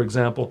 So, for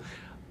example,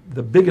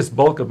 the biggest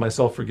bulk of my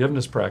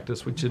self-forgiveness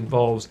practice, which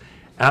involves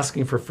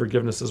asking for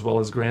forgiveness as well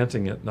as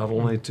granting it, not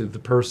only to the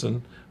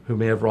person who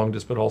may have wronged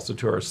us, but also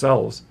to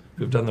ourselves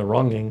who've done the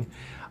wronging.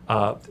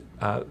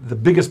 The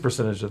biggest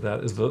percentage of that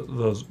is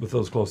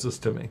those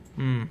closest to me.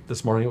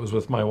 This morning it was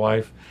with my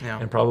wife,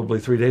 and probably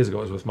 3 days ago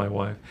it was with my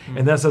wife.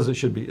 And that's as it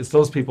should be. It's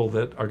those people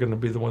that are going to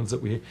be the ones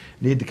that we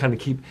need to kind of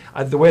keep.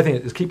 The way I think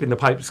it is keeping the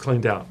pipes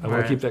cleaned out. I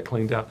want to keep that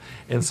cleaned out.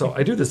 And so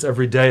I do this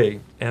every day,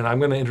 and I'm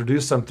going to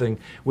introduce something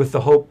with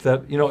the hope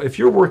that, if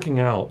you're working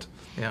out,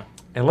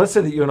 and let's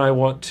say that you and I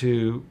want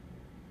to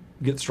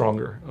get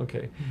stronger.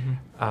 Okay,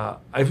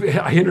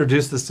 I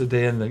introduced this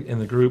today in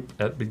the group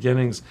at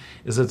Beginnings.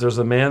 Is that there's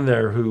a man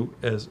there who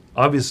is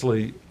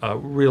obviously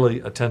really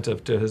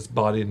attentive to his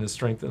body and his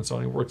strength and so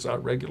on. He works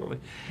out regularly,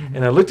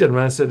 and I looked at him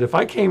and I said, if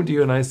I came to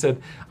you and I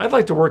said, I'd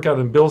like to work out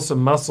and build some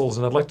muscles,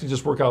 and I'd like to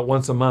just work out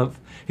once a month,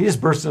 he just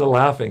burst into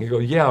laughing. He go,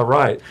 yeah,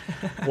 right.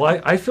 Well,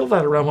 I feel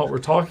that around what we're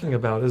talking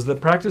about is the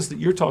practice that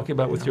you're talking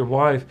about with your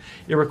wife.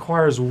 It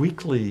requires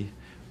weekly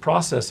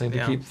processing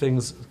to keep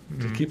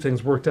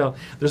things worked out.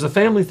 There's a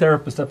family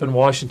therapist up in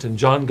Washington,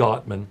 John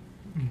Gottman,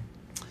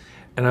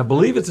 and I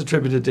believe it's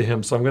attributed to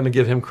him, so I'm going to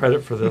give him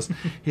credit for this.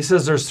 He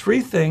says there's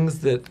 3 things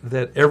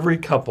that every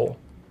couple,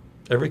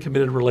 every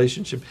committed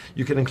relationship,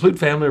 you can include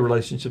family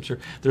relationships here,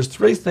 there's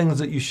 3 things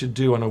that you should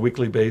do on a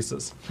weekly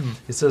basis.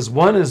 He says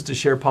one is to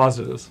share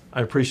positives.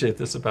 I appreciate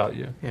this about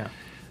you. Yeah.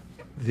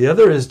 The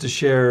other is to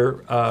share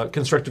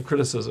constructive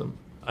criticism.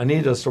 I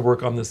need us to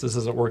work on this. This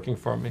isn't working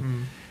for me.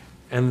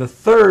 And the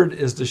third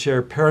is to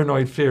share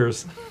paranoid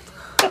fears.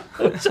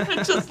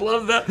 I just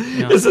love that.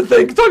 Yeah. It's a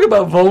thing. Talk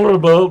about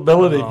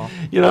vulnerability. Oh.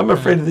 I'm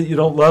afraid that you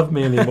don't love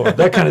me anymore.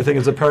 That kind of thing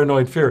is a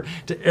paranoid fear.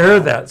 To air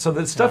that so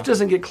that stuff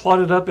doesn't get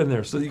clotted up in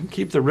there, so that you can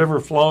keep the river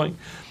flowing.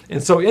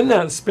 And so in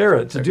that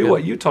spirit, to do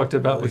what you talked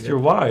about with your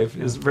wife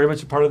is very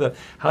much a part of that.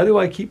 How do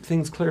I keep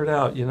things cleared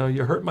out? You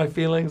hurt my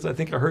feelings. I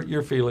think I hurt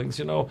your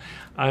feelings.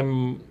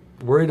 I'm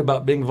worried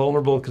about being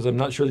vulnerable because I'm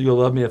not sure that you'll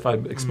love me if I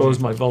expose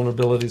my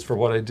vulnerabilities for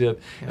what I did,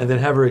 and then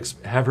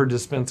have her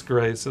dispense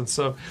grace. And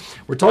so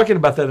we're talking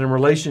about that in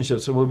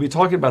relationships, and we'll be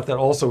talking about that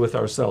also with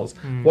ourselves.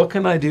 What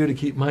can I do to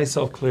keep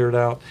myself cleared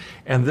out?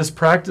 And this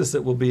practice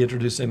that we'll be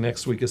introducing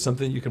next week is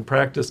something you can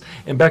practice.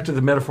 And back to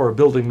the metaphor of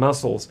building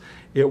muscles,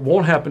 it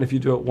won't happen if you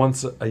do it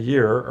once a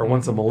year or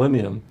once a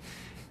millennium.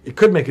 It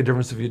could make a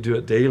difference if you do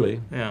it daily.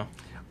 Yeah.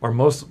 Or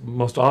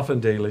most often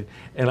daily.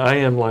 And I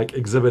am like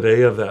exhibit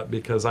A of that,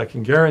 because I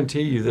can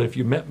guarantee you that if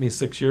you met me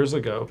 6 years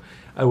ago,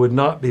 I would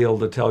not be able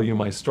to tell you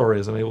my story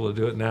as I'm able to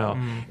do it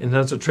now. And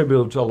that's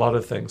attributable to a lot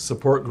of things.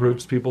 Support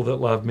groups, people that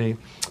love me,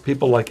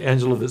 people like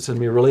Angela that send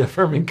me really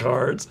affirming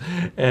cards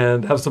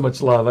and have so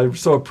much love. I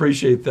so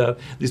appreciate that.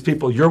 These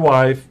people, your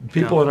wife,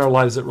 people in our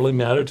lives that really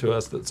matter to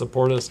us, that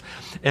support us.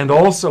 And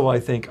also, I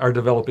think, are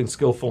developing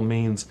skillful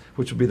means,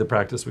 which would be the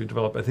practice we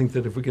develop. I think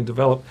that if we can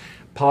develop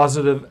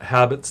positive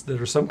habits that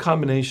are some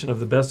combination of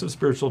the best of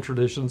spiritual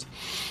traditions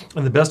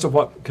and the best of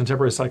what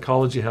contemporary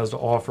psychology has to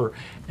offer,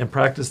 and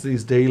practice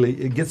these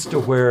daily, it gets to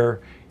where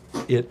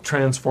it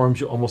transforms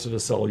you almost at a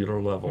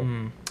cellular level.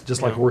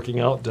 Just like working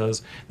out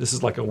does. This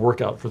is like a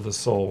workout for the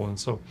soul. And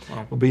so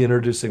we'll be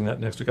introducing that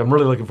next week. I'm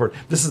really looking forward.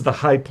 This is the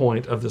high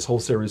point of this whole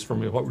series for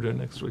me, what we're doing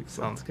next week.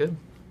 So. Sounds good.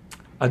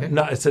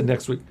 I said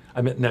next week.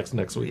 I meant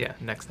next week. Yeah,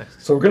 next.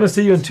 So we're going to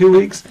see you in 2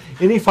 weeks.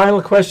 Any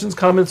final questions,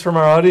 comments from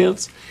our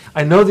audience?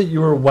 I know that you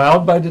were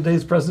wowed by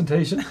today's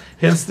presentation,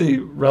 hence the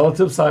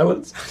relative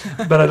silence,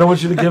 but I don't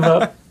want you to give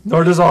up,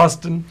 nor does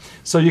Austin.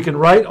 So you can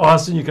write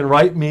Austin, you can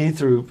write me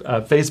through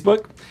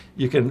Facebook.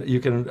 You can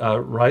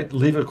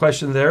leave a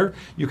question there.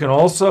 You can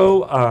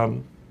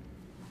also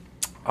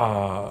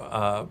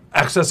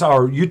access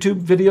our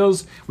YouTube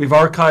videos. We've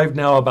archived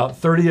now about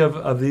 30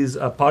 of these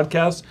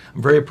podcasts.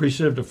 I'm very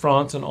appreciative to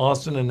Franz and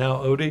Austin and now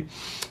Odie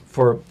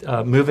for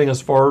moving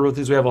us forward with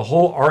these. We have a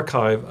whole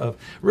archive of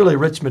really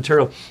rich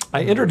material.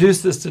 I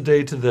introduced this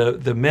today to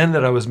the men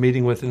that I was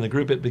meeting with in the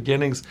group at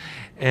Beginnings,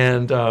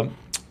 and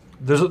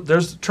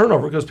there's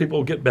turnover because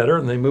people get better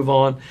and they move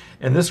on.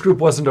 And this group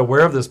wasn't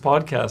aware of this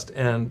podcast,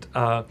 and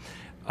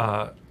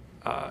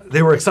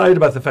they were excited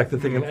about the fact that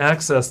they can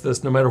access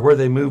this no matter where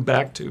they move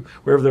back to,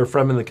 wherever they're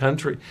from in the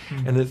country,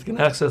 and that they can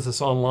access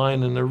this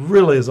online. And there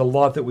really is a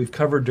lot that we've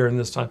covered during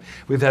this time.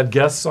 We've had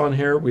guests on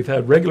here. We've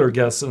had regular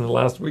guests in the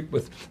last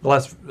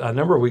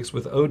number of weeks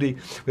with Odie.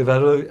 We've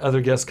had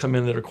other guests come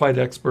in that are quite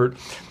expert.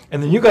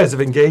 And then you guys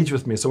have engaged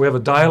with me, so we have a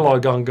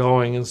dialogue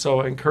ongoing. And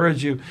so I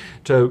encourage you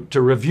to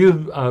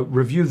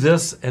review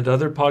this and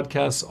other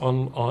podcasts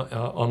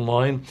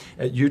online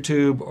at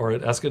YouTube or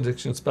at Ask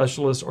Addiction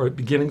Specialist or at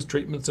Beginnings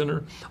Treatment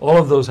Center. All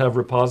of those have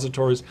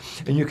repositories,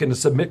 and you can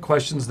submit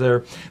questions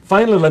there.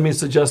 Finally, let me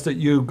suggest that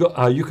you're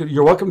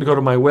welcome to go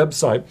to my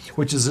website,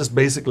 which is just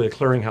basically a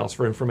clearinghouse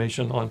for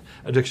information on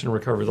addiction and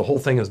recovery. The whole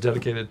thing is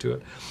dedicated to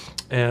it.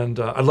 And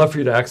I'd love for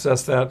you to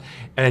access that.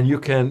 And you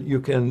can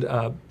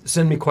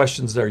send me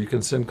questions there. You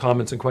can send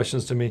comments and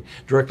questions to me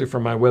directly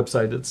from my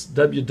website. It's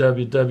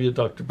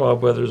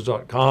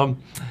www.drbobweathers.com.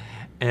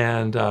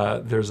 And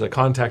there's a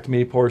contact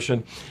me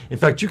portion. In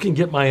fact, you can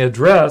get my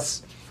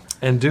address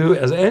and do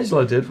as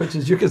Angela did, which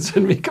is you can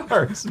send me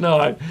cards. No,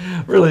 I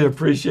really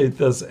appreciate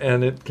this.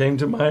 And it came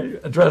to my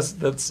address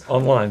that's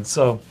online.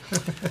 So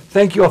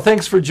thank you all.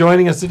 Thanks for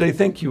joining us today.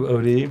 Thank you,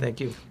 Odie. Thank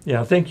you.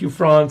 Yeah, thank you,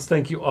 Franz.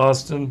 Thank you,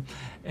 Austin.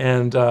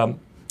 And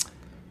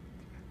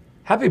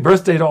happy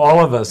birthday to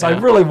all of us. Yeah. I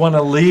really want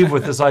to leave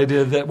with this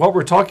idea that what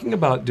we're talking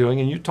about doing,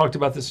 and you talked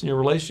about this in your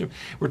relationship,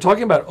 we're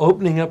talking about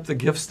opening up the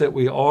gifts that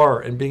we are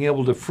and being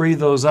able to free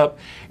those up.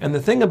 And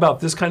the thing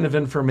about this kind of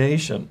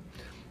information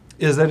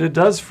is that it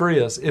does free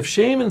us. If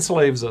shame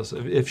enslaves us,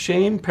 if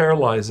shame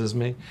paralyzes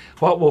me,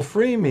 what will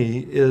free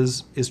me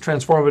is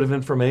transformative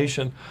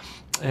information.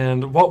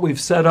 And what we've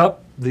set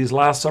up these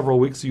last several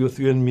weeks with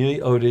you and me,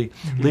 Odie,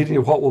 leading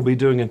to what we'll be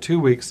doing in 2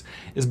 weeks,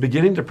 is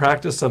beginning to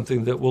practice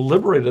something that will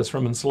liberate us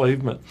from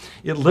enslavement.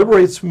 It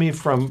liberates me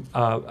from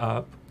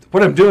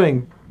what I'm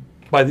doing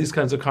by these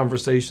kinds of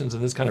conversations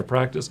and this kind of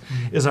practice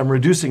is I'm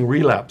reducing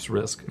relapse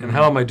risk. And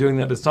how am I doing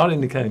that? It's not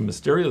any kind of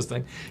mysterious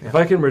thing. Yeah. If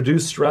I can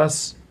reduce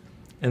stress,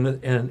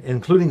 and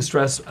including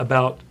stress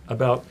about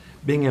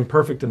being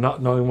imperfect and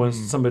not knowing when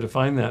somebody to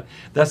find that.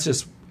 That's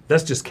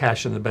just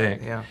cash in the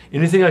bank. Yeah.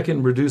 Anything I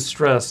can reduce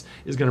stress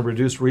is going to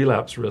reduce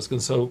relapse risk.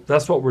 And so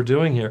that's what we're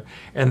doing here.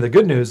 And the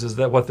good news is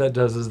that what that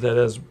does is that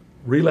as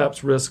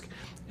relapse risk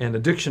and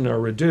addiction are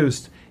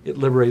reduced, it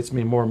liberates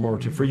me more and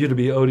more for you to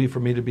be Odie, for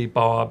me to be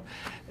Bob.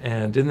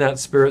 And in that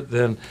spirit,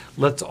 then,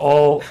 let's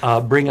all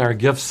bring our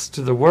gifts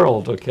to the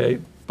world, okay,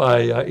 by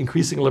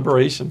increasing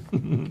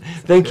liberation.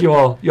 Thank you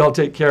all. You all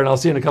take care, and I'll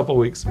see you in a couple of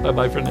weeks.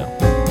 Bye-bye for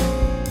now.